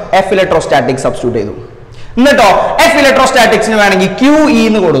of F electrostatic substitute ചെയ്തു. എന്നിട്ടോ എഫ് ഇലക്ട്രോസ്റ്റാറ്റിക്സിന് വേണമെങ്കിൽ QE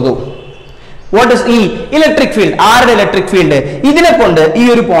എന്ന് കൊടുത്തു. What is E? Electric field. ആരുടെ ഇലക്ട്രിക് ഫീൽഡ്? ഇതിനെ കൊണ്ട് ഈ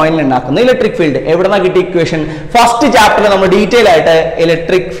ഒരു പോയിന്റിൽ ഉണ്ടാക്കുന്ന ഇലക്ട്രിക് ഫീൽഡ്. എവിടെന്നാ കിട്ടിയ ഇക്വേഷൻ? ഫസ്റ്റ് ചാപ്റ്ററിൽ നമ്മൾ ഡീറ്റെയിൽ ആയിട്ട്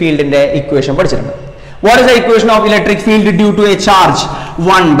ഇലക്ട്രിക് ഫീൽഡിന്റെ ഇക്വേഷൻ പഠിച്ചിട്ടുണ്ട്. What is the equation of electric field due to a charge?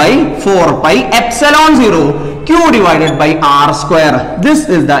 1 by 4 pi epsilon 0 q divided by r square. This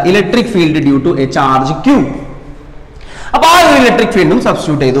is the electric field due to a charge q. അപ്പൊ ആ ഒരു electric ഫീൽഡും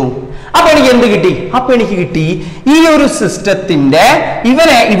substitute ചെയ്തു. അപ്പൊ എനിക്ക് എന്ത് കിട്ടി? അപ്പൊ എനിക്ക് കിട്ടി ഈ ഒരു സിസ്റ്റത്തിന്റെ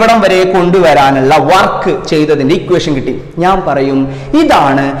ഇവനെ ഇവിടം വരെ കൊണ്ടുവരാനുള്ള വർക്ക് ചെയ്തതിന്റെ ഇക്വേഷൻ കിട്ടി. ഞാൻ പറയും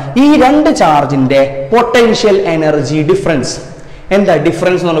ഇതാണ് ഈ രണ്ട് ചാർജിന്റെ പൊട്ടൻഷ്യൽ എനർജി ഡിഫറൻസ്. എന്താ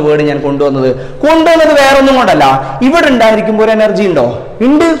ഡിഫറൻസ് എന്നുള്ള വേർഡ് ഞാൻ കൊണ്ടുവന്നത് വേറെ ഒന്നും കൊണ്ടല്ല. ഇവിടെ ഉണ്ടായിരിക്കുമ്പോൾ ഒരു എനർജി ഉണ്ടോ?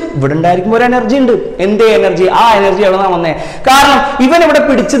 ഉണ്ട്. ഇവിടെ ഉണ്ടായിരിക്കുമ്പോൾ ഒരു എനർജി ഉണ്ട്. എന്തേ എനർജി? ആ എനർജി എവിടെ നിന്നാ വന്നേ? കാരണം ഇവൻ ഇവിടെ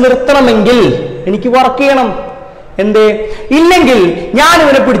പിടിച്ചു നിർത്തണമെങ്കിൽ എനിക്ക് വർക്ക് ചെയ്യണം. എന്തേ? ഇല്ലെങ്കിൽ ഞാൻ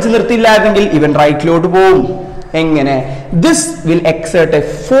ഇവനെ പിടിച്ചു നിർത്തിയില്ലായിരുന്നെങ്കിൽ ഇവൻ റൈറ്റിലോട്ട് പോകും. എങ്ങനെ? This will exert A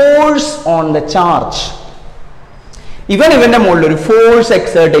force on the charge. ഇവന്റെ മുകളിൽ ഒരു ഫോഴ്സ്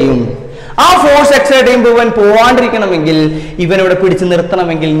എക്സേർട്ട് ചെയ്യും. ആ ഫോഴ്സ് എക്സേർട്ട് ചെയ്യുമ്പോൾ ഇവൻ പോവാണ്ടിരിക്കണമെങ്കിൽ, ഇവനിവിടെ പിടിച്ചു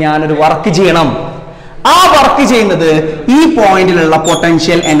നിർത്തണമെങ്കിൽ ഞാനൊരു വർക്ക് ചെയ്യണം. ആ വർക്ക് ചെയ്യുന്നത് ഈ പോയിന്റിലുള്ള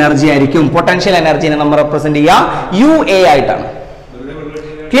പൊട്ടൻഷ്യൽ എനർജി ആയിരിക്കും. പൊട്ടൻഷ്യൽ എനർജിനെ നമ്മൾ റെപ്രസെന്റ് ചെയ്യുക UA ആയിട്ടാണ്.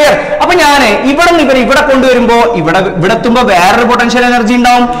 ക്ലിയർ? അപ്പൊ ഞാൻ ഇവിടെ കൊണ്ടുവരുമ്പോ ഇവിടെ എത്തുമ്പോ വേറൊരു പൊട്ടൻഷ്യൽ എനർജി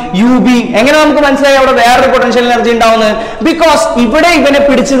ഉണ്ടാവും, UB. എങ്ങനെ നമുക്ക് മനസ്സിലായി അവിടെ വേറൊരു പൊട്ടൻഷ്യൽ എനർജി ഉണ്ടാവുന്നത്? ബിക്കോസ് ഇവിടെ ഇവനെ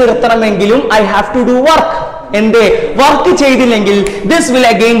പിടിച്ചു നിർത്തണമെങ്കിലും I have to do work. എന്തേ വർക്ക് ചെയ്തില്ലെങ്കിൽ this will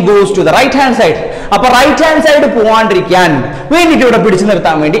again goes to the right hand side. അപ്പോൾ റൈറ്റ് ഹാൻഡ് സൈഡ് പോവാണ്ടിരിക്കാൻ വേണ്ടിയിട്ട് ഇവിടെ പിടിച്ചു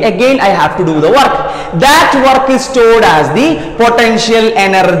നിർത്താൻ വേണ്ടി again I have to do the work. That work is stored as the potential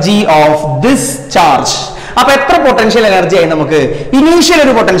energy of this charge. അപ്പൊ എത്ര potential energy ആയി നമുക്ക്? ഇനീഷ്യൽ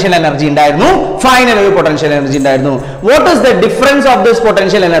ഒരു പൊട്ടൻഷ്യൽ എനർജി ഉണ്ടായിരുന്നു, ഫൈനൽ ഒരു പൊട്ടൻഷ്യൽ എനർജി ഉണ്ടായിരുന്നു. What is the difference of this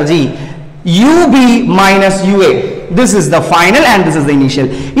potential energy? UB minus UA. This is the final and this is the initial.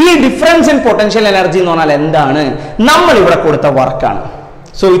 ഈ difference in potential energy എന്ന് പറഞ്ഞാൽ എന്താണ്? നമ്മൾ ഇവിടെ കൊടുത്ത വർക്കാണ്.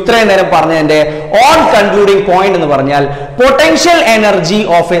 സോ ഇത്രയും നേരം പറഞ്ഞതിന്റെ ഓൺ കൺക്ലൂഡിംഗ് പോയിന്റ് എന്ന് പറഞ്ഞാൽ potential energy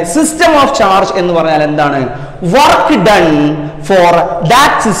of A system of charge എന്ന് പറഞ്ഞാൽ എന്താണ്? Work done for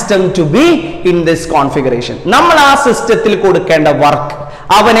that system to be in this configuration. നമ്മൾ ആ സിസ്റ്റത്തിൽ കൊടുക്കേണ്ട വർക്ക്,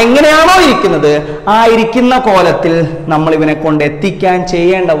 അവൻ എങ്ങനെയാണോ ഇരിക്കുന്നത് ആ ഇരിക്കുന്ന കോലത്തിൽ നമ്മൾ ഇവനെ കൊണ്ട് എത്തിക്കാൻ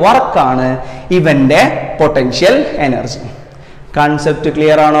ചെയ്യേണ്ട വർക്കാണ് ഇവന്റെ പൊട്ടൻഷ്യൽ എനർജി. കൺസെപ്റ്റ്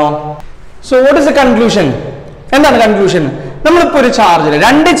ക്ലിയർ ആണോ? So what is the conclusion? എന്താണ് കൺക്ലൂഷൻ? നമ്മളിപ്പോ ഒരു ചാർജിന്,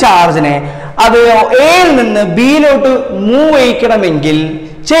 രണ്ട് ചാർജിനെ അത് എയിൽ നിന്ന് ബിയിലോട്ട് മൂവ് ചെയ്യിക്കണമെങ്കിൽ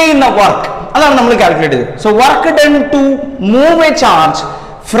ചെയ്യുന്ന വർക്ക്, അതാണ് നമ്മൾ കാൽക്കുലേറ്റ് ചെയ്തത്. So work done to move A charge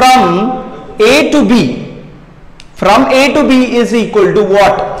from A to B, from A to B is equal to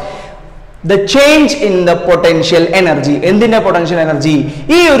what? The change in the potential energy. എന്തിന്റെ പൊട്ടൻഷ്യൽ എനർജി?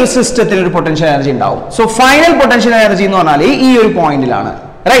 ഈ ഒരു സിസ്റ്റത്തിൽ ഒരു പൊട്ടൻഷ്യൽ എനർജി ഉണ്ടാവും. So final potential energy എന്ന് പറഞ്ഞാൽ ഈ ഒരു പോയിന്റിലാണ്,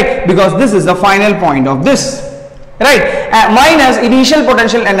 right? Because this is the final point of this, right? Minus initial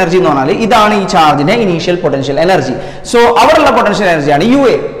potential energy എന്ന് പറഞ്ഞാൽ ഇതാണ് ഈ ചാർജിന്റെ ഇനീഷ്യൽ പൊട്ടൻഷ്യൽ എനർജി. സോ അവിടെയുള്ള പൊട്ടൻഷ്യൽ എനർജിയാണ്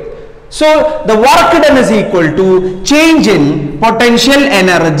UA. So the work done is equal to change in potential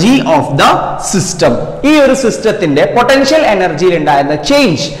energy of the system. ഈ ഒരു സിസ്റ്റത്തിന്റെ പൊട്ടൻഷ്യൽ എനർജിയിൽ ഉണ്ടായിരുന്ന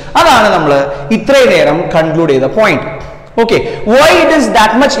ചേഞ്ച്, അതാണ് നമ്മൾ ഇത്രയും നേരം കൺക്ലൂഡ് ചെയ്ത point. Okay, why it is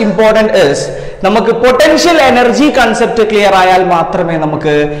that much important is നമുക്ക് പൊട്ടൻഷ്യൽ എനർജി കൺസെപ്റ്റ് ക്ലിയർ ആയാൽ മാത്രമേ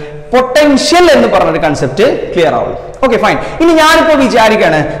നമുക്ക് പൊട്ടൻഷ്യൽ എന്ന് പറഞ്ഞൊരു കൺസെപ്റ്റ് ക്ലിയർ ആവുള്ളൂ. Okay fine. ഇനി ഞാനിപ്പോ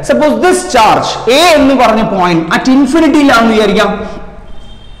വിചാരിക്കാണ്, സപ്പോസ് ദിസ് ചാർജ് എ എന്ന് പറഞ്ഞ പോയിന്റ് അറ്റ് ഇൻഫിനിറ്റിയിലാണെന്ന് വിചാരിക്കാം.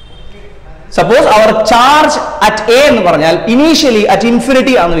 Suppose our charge at A എന്ന് പറഞ്ഞാൽ ഇനീഷ്യലി അറ്റ്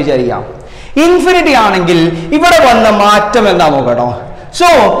ഇൻഫിനിറ്റി ആണെന്ന് വിചാരിക്കാം. ഇൻഫിനിറ്റി ആണെങ്കിൽ ഇവിടെ വന്ന മാറ്റം എന്താ നോക്കട്ടോ. സോ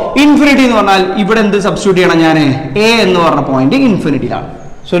ഇൻഫിനിറ്റി എന്ന് പറഞ്ഞാൽ ഇവിടെ എന്ത് സബ്സ്റ്റിറ്റ്യൂട്ട് ചെയ്യണം? ഞാൻ എ എന്ന് പറഞ്ഞ point ഇൻഫിനിറ്റിയിലാണ്.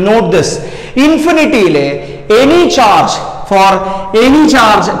 So not this, ഇൻഫിനിറ്റിയിലെ any charge for any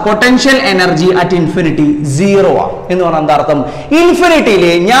charge potential energy at infinity 0 ആണ് എന്ന് പറഞ്ഞാൽ എന്താ അർത്ഥം?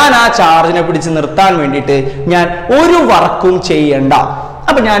 ഇൻഫിനിറ്റിയിലെ ഞാൻ ആ ചാർജിനെ പിടിച്ച് നിർത്താൻ വേണ്ടിയിട്ട് ഞാൻ ഒരു വർക്കും ചെയ്യണ്ട.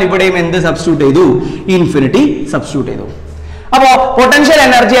 അപ്പൊ ഞാൻ ഇവിടെയും എന്ത് സബ്സ്റ്റിറ്റ്യൂട്ട് ചെയ്തു? ഇൻഫിനിറ്റി സബ്സ്റ്റിറ്റ്യൂട്ട് ചെയ്തു. അപ്പോ പൊട്ടൻഷ്യൽ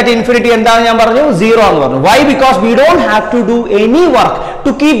എനർജി അറ്റ് ഇൻഫിനിറ്റി എന്താണെന്ന് ഞാൻ പറഞ്ഞു? 0 എന്ന് പറഞ്ഞു. Y? Because we don't have to do any work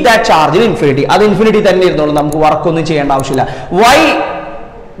to keep that charge in infinity. അത് ഇൻഫിനിറ്റി തന്നെ ഇരുന്നോളൂ, നമുക്ക് വർക്ക് ഒന്നും ചെയ്യേണ്ട ആവശ്യമില്ല. വൈ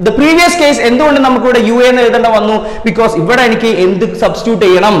ദ പ്രീവിയസ് കേസ് എന്തുകൊണ്ട് നമുക്ക് ഇവിടെ യു എന്ന് എഴുതേണ്ട വന്നു? ബിക്കോസ് ഇവിടെ എനിക്ക് എന്ത് സബ്സ്റ്റിറ്റ്യൂട്ട്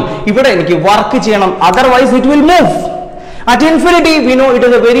ചെയ്യണം? ഇവിടെ എനിക്ക് വർക്ക് ചെയ്യണം, otherwise it will move. At infinity, we know it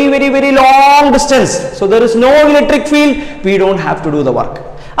is a very, very, very long distance. So there is no electric field. We don't have to do the work.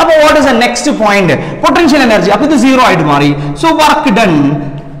 Now, what is the next point? Potential energy. Up to 0 ആയിട്ട് മാറി. So work done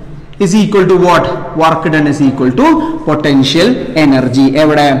is equal to what? Work done is equal to potential energy.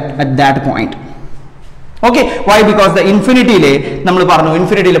 എവിടെ? At that point. Okay. Why? Because the infinity le നമ്മൾ പറഞ്ഞു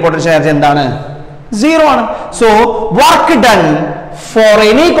infinity le potential energy എന്താണ്? 0 ആണ്. So work done for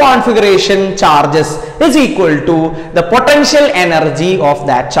any configuration charges is equal to the potential energy of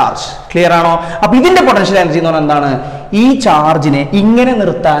that charge. Clear ആണോ? അപ്പോൾ ഇതിന്റെ potential energy എന്ന് പറഞ്ഞാൽ എന്താണ്? ഈ ചാർജിനെ ഇങ്ങനെ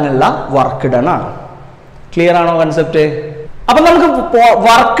നിർത്താനുള്ള വർക്ക് ഡൺ ആണ്. ക്ലിയർ ആണോ കൺസെപ്റ്റ്? അപ്പൊ നമുക്ക്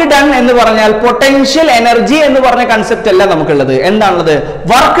വർക്ക് ഡൺ എന്ന് പറഞ്ഞാൽ പൊട്ടൻഷ്യൽ എനർജി എന്ന് പറഞ്ഞ കൺസെപ്റ്റ് അല്ല നമുക്കുള്ളത്. എന്താണുള്ളത്?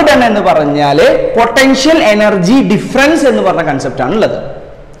 വർക്ക് ഡൺ എന്ന് പറഞ്ഞാൽ പൊട്ടൻഷ്യൽ എനർജി ഡിഫറൻസ് എന്ന് പറഞ്ഞ കൺസെപ്റ്റ് ആണ് ഉള്ളത്.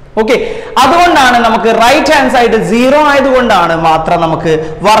 ഓക്കെ, അതുകൊണ്ടാണ് നമുക്ക് റൈറ്റ് ഹാൻഡ് സൈഡ് 0 ആയതുകൊണ്ടാണ് മാത്രം നമുക്ക്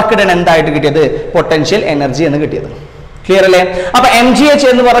വർക്ക് ഡൺ എന്തായിട്ട് കിട്ടിയത്? പൊട്ടൻഷ്യൽ എനർജി എന്ന് കിട്ടിയത്. ക്ലിയർ അല്ലേ? അപ്പൊ MGH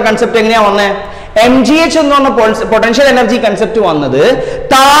എന്ന് പറഞ്ഞ കൺസെപ്റ്റ് എങ്ങനെയാ വന്നേ? MGH എന്ന് പറഞ്ഞ പൊട്ടൻഷ്യൽ എനർജി കൺസെപ്റ്റ് വന്നത്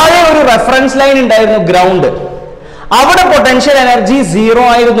താഴെ ഒരു റെഫറൻസ് ലൈൻ ഉണ്ടായിരുന്നു, ഗ്രൗണ്ട്. അവിടെ പൊട്ടൻഷ്യൽ എനർജി 0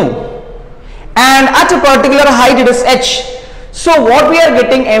 ആയിരുന്നു. And at A particular height it is h. So what we are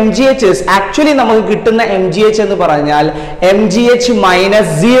getting MGH is actually നമുക്ക് കിട്ടുന്ന MGH എന്ന് പറഞ്ഞാൽ MGH minus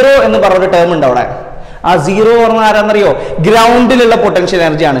 0 എന്ന് പറഞ്ഞൊരു ടേം ഉണ്ട് അവിടെ. ആ 0 പറഞ്ഞാൽ ആരാന്നറിയോ? ഗ്രൗണ്ടിലുള്ള പൊട്ടൻഷ്യൽ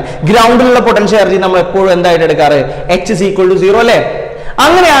എനർജി ആണ്. ഗ്രൗണ്ടിലുള്ള പൊട്ടൻഷ്യൽ എനർജി നമ്മൾ എപ്പോഴും എന്തായിട്ട് എടുക്കാറ്? h is equal to 0 അല്ലേ?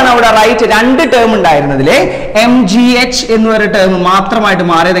 അങ്ങനെയാണ് അവിടെ റൈറ്റ് രണ്ട് ടേം ഉണ്ടായിരുന്നതിലെ MGH എന്നൊരു ടേം മാത്രമായിട്ട്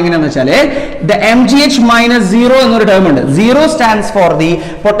മാറിയത് എങ്ങനെയാന്ന് വെച്ചാല് the MGH minus 0 എന്നൊരു ടേം ഉണ്ട്. 0 stands for the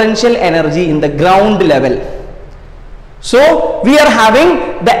potential energy in the ground level. So we are having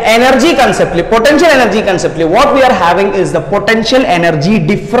the energy conceptually, potential energy conceptually. What we are having is the potential energy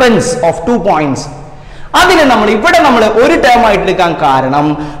difference of 2 points. അതിനെ നമ്മൾ ഒരു term ആയിട്ട് എടുക്കാൻ കാരണം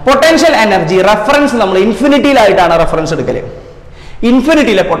potential energy reference നമ്മൾ ഇൻഫിനിറ്റിയിലായിട്ടാണ് reference എടുക്കല്.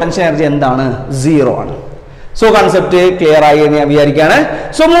 ഇൻഫിനിറ്റിയിലെ potential energy എന്താണ്? 0 ആണ്. സോ കൺസെപ്റ്റ് ക്ലിയർ ആയി എന്ന് ഞാൻ വിചാരിക്കുകയാണ്.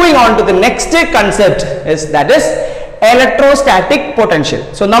 So moving on to the next concept that is electrostatic potential.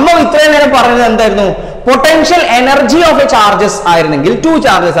 So നമ്മൾ ഇത്രയും നേരം പറഞ്ഞത് എന്തായിരുന്നു? Potential energy of a charges ആയിരുന്നെങ്കിൽ, 2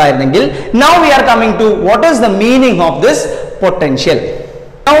 charges ആയിരുന്നെങ്കിൽ, now we are coming to what is the meaning of this potential.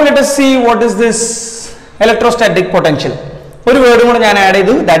 Now let us see what is this electrostatic potential. ഒരു word കൂടെ ഞാൻ ആഡ്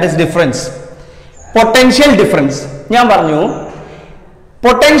ചെയ്തു, that is difference. Potential difference. ഞാൻ പറഞ്ഞു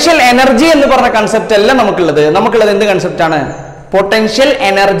potential energy എന്ന് പറഞ്ഞ concept അല്ല നമുക്കുള്ളത്. എന്ത് കൺസെപ്റ്റ് ആണ്? പൊട്ടൻഷ്യൽ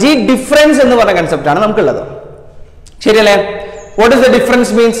എനർജി ഡിഫറൻസ് എന്ന് പറഞ്ഞ കൺസെപ്റ്റ് ആണ് നമുക്കുള്ളത്. ശരിയല്ലേ? What is the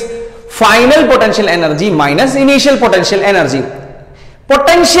difference means? Final potential energy minus initial potential energy.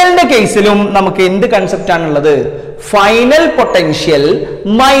 പൊട്ടൻഷ്യലിന്റെ കേസിലും നമുക്ക് എന്ത് കൺസെപ്റ്റ് ആണുള്ളത്? Final potential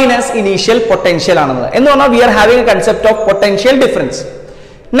minus initial potential ആണെന്ന്. എന്ന് പറഞ്ഞാൽ V are having A concept of potential difference.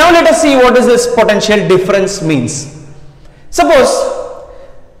 Now let us see what is this potential difference means. Suppose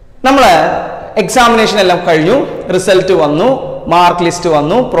നമ്മൾ examination എല്ലാം കഴിഞ്ഞു, റിസൾട്ട് വന്നു, മാർക്ക് ലിസ്റ്റ്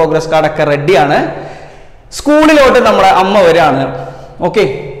വന്നു, പ്രോഗ്രസ് കാർഡ് ഒക്കെ റെഡിയാണ്. സ്കൂളിലോട്ട് നമ്മുടെ അമ്മ വരാണ്. ഓക്കെ,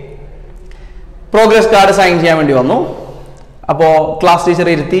 പ്രോഗ്രസ് കാർഡ് സൈൻ ചെയ്യാൻ വേണ്ടി വന്നു. അപ്പോൾ ക്ലാസ് ടീച്ചർ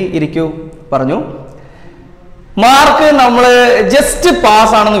ഇരിക്കൂ പറഞ്ഞു. മാർക്ക് നമ്മൾ ജസ്റ്റ്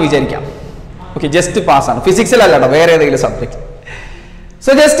പാസ് ആണെന്ന് വിചാരിക്കാം. ഓക്കെ, ജസ്റ്റ് പാസ് ആണ്, ഫിസിക്സിലല്ല കേട്ടോ, വേറെ ഏതെങ്കിലും സബ്ജക്ട്.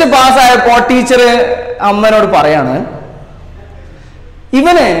 സോ ജസ്റ്റ് പാസ് ആയപ്പോൾ ടീച്ചർ അമ്മനോട് പറയാണ്,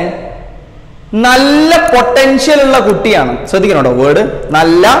 ഇവന് നല്ല പൊട്ടൻഷ്യൽ ഉള്ള കുട്ടിയാണ്. ശ്രദ്ധിക്കണോ വേർഡ്,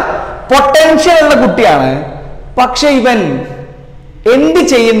 നല്ല പൊട്ടൻഷ്യൽ ഉള്ള കുട്ടിയാണ്, പക്ഷെ ഇവൻ എന്ത്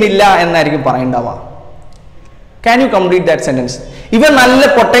ചെയ്യുന്നില്ല എന്നായിരിക്കും പറയണ്ടാവുക. Can you complete that sentence? ഇവൻ നല്ല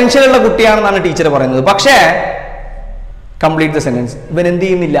പൊട്ടൻഷ്യൽ ഉള്ള കുട്ടിയാണെന്നാണ് ടീച്ചർ പറയുന്നത്, പക്ഷേ കംപ്ലീറ്റ് ദ സെന്റൻസ്. ഇവൻ എന്ത്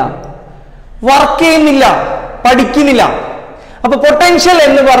ചെയ്യുന്നില്ല? വർക്ക് ചെയ്യുന്നില്ല, പഠിക്കുന്നില്ല. അപ്പൊ പൊട്ടൻഷ്യൽ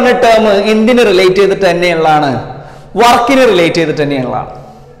എന്ന് പറഞ്ഞ ടേം എന്തിന് റിലേറ്റ് ചെയ്തിട്ട് തന്നെയുള്ളതാണ്? വർക്കിന് റിലേറ്റ് ചെയ്തിട്ട് തന്നെയുള്ളതാണ്.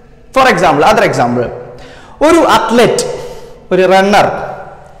 ഫോർ എക്സാമ്പിൾ, അതർ എക്സാമ്പിൾ, ഒരു അത്ലറ്റ്, ഒരു റണ്ണർ,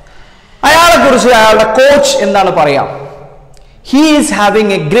 അയാളെ കുറിച്ച് അയാളുടെ കോച്ച് എന്താണ് പറയാം? He is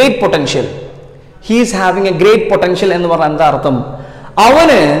having A great potential. He is having A great potential എന്ന് പറഞ്ഞാൽ എന്താ അർത്ഥം?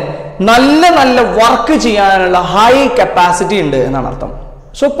 അവന് നല്ല നല്ല വർക്ക് ചെയ്യാനുള്ള ഹൈ കപ്പാസിറ്റി ഉണ്ട് എന്നാണ് അർത്ഥം.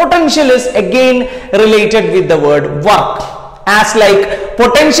 So potential is again related with the word work. As like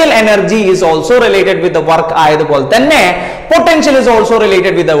potential energy is also related with the work ayadupol thanne potential is also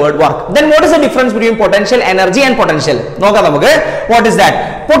related with the word work. Then what is the difference between potential energy and potential? Nokka namakku. What is that?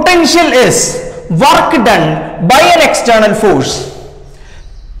 Potential is work done by an external force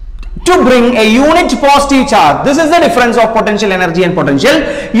to bring a unit positive charge. This is the difference of potential energy and potential.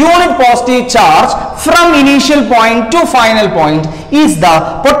 Unit positive charge from initial point to final point is the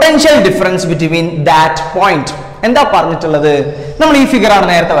potential difference between that point. എന്താ പറഞ്ഞിട്ടുള്ളത്? നമ്മൾ ഈ figure ആണ്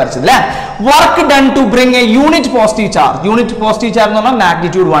നേരത്തെ വരച്ചത് അല്ലേ? Work done to bring A unit positive charge. Unit positive charge എന്ന് പറഞ്ഞാൽ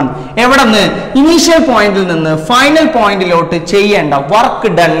മാഗ്നിറ്റ്യൂഡ് 1. എവിടെ നിന്ന്? ഇനീഷ്യൽ പോയിന്റിൽ നിന്ന് ഫൈനൽ പോയിന്റിലോട്ട് ചെയ്യേണ്ട വർക്ക്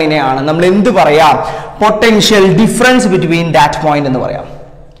ഡണ്ണിനെയാണ് നമ്മൾ എന്ത് പറയാം? Potential difference between that point എന്ന് പറയാം.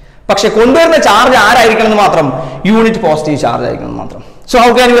 പക്ഷെ കൊണ്ടുവരുന്ന ചാർജ് ആരായിരിക്കണം എന്ന് മാത്രം? യൂണിറ്റ് പോസിറ്റീവ് ചാർജ് ആയിരിക്കണം എന്ന് മാത്രം. So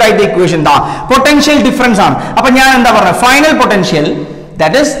how can you write the equation? Potential difference ആണ്. അപ്പൊ ഞാൻ എന്താ പറഞ്ഞത്? Final potential,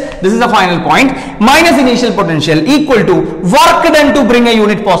 that is, this is the final point, minus initial potential equal to work done to bring a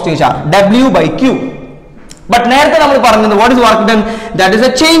unit positive charge, W by Q. But നേരത്തെ നമ്മൾ പറഞ്ഞത് what is work done? That is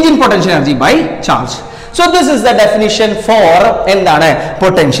a change in potential energy by charge. So this is the definition for എന്താണ്?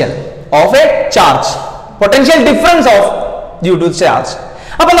 Potential of a charge. Potential difference of due to charge.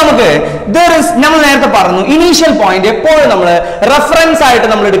 അപ്പൊ നമുക്ക് നമ്മൾ നേരത്തെ പറഞ്ഞു initial point എപ്പോഴും നമ്മൾ reference ആയിട്ട്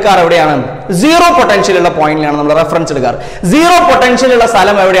നമ്മൾ എടുക്കാറ് എവിടെയാണ്? സീറോ പൊട്ടൻഷ്യൽ ഉള്ള പോയിന്റിലാണ് നമ്മൾ റെഫറൻസ് എടുക്കാറ്. സീറോ പൊട്ടൻഷ്യൽ ഉള്ള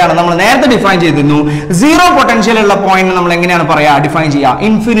സ്ഥലം എവിടെയാണ്? നമ്മൾ നേരത്തെ ഡിഫൈൻ ചെയ്തിരുന്നു. സീറോ പൊട്ടൻഷ്യൽ ഉള്ള പോയിന്റ് നമ്മൾ എങ്ങനെയാണ് പറയാ? ഡിഫൈൻ ചെയ്യാം,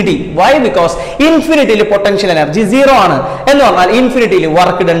 infinity. Y? Because ഇൻഫിനിറ്റിയിൽ potential energy 0 ആണ്. എന്ന് പറഞ്ഞാൽ ഇൻഫിനിറ്റിയിൽ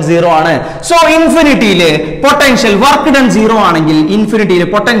വർക്ക് ഡൺ 0 ആണ്. സോ ഇൻഫിനിറ്റിയിൽ പൊട്ടൻഷ്യൽ വർക്ക് ഡൺ 0 ആണെങ്കിൽ ഇൻഫിനിറ്റിയിൽ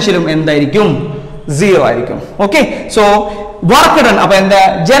പൊട്ടൻഷ്യലും എന്തായിരിക്കും? 0 ആയിരിക്കും. Okay, so work done. അപ്പൊ എന്താ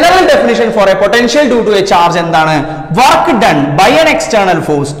general definition four A potential due to A charge എന്താണ്? Work done by an external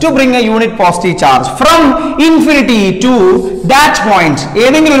force to bring A unit positive charge from infinity to that point.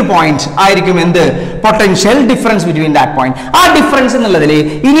 ഏതെങ്കിലും ഒരു point ആയിരിക്കും എന്ത്? Potential difference between that point. ആ difference എന്നുള്ളതിൽ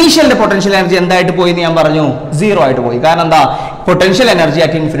ഇനീഷ്യലിന്റെ potential energy എന്തായിട്ട് പോയി എന്ന് ഞാൻ പറഞ്ഞു? 0 ആയിട്ട് പോയി. കാരണം എന്താ? പൊട്ടൻഷ്യൽ എനർജി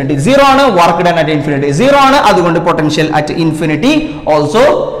അറ്റ് ഇൻഫിനിറ്റി 0 ആണ്, വർക്ക് ഡൺ അറ്റ് ഇൻഫിനിറ്റി 0 ആണ്. അതുകൊണ്ട് potential at infinity also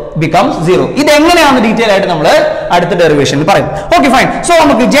becomes 0. ഇത് എങ്ങനെയാണ് ഡീറ്റെയിൽ ആയിട്ട് നമ്മൾ അടുത്ത ഡെറിവേഷനിൽ പറയും. Okay fine. സോ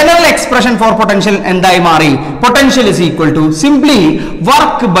നമുക്ക് ജനറൽ എക്സ്പ്രഷൻ ഫോർ പൊട്ടൻഷ്യൽ എന്തായി മാറി? Potential is equal to simply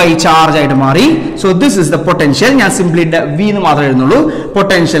work by charge ആയിട്ട് മാറി. So this is the potential. ഞാൻ സിംപ്ലി വി എന്ന് മാത്രമേ എഴുതുന്നുള്ളൂ.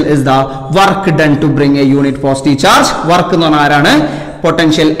 Potential is the work done to bring A unit positive charge. Work എന്ന് പറഞ്ഞാൽ ആരാണ്?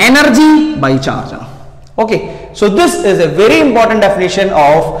 പൊട്ടൻഷ്യൽ എനർജി ബൈ ചാർജ് ആണ്. Okay, so this is a very important definition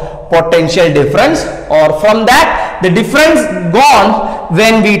of potential difference, or from that the difference gone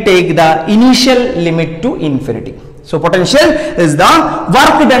when we take the initial limit to infinity. So potential is the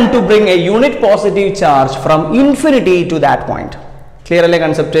work done to bring a unit positive charge from infinity to that point. Clear alle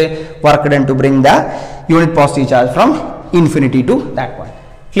concept? Work done to bring the unit positive charge from infinity to that point.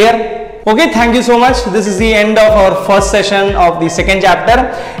 Clear? Okay, thank you so much. This is the end of our first session of the second chapter,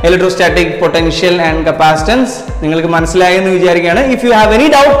 electrostatic potential and capacitance. നിങ്ങൾക്ക് മനസ്സിലായി എന്ന് വിചാരിക്കുകയാണ്. If you have any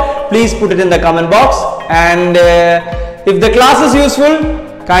doubt, please put it in the comment box, and if the class is useful,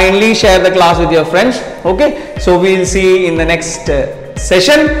 kindly share the class with your friends. Okay, so we'll see in the next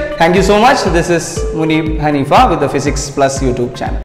session. Thank you so much. This is Muneeb Haneefa with the Physics Plus YouTube channel.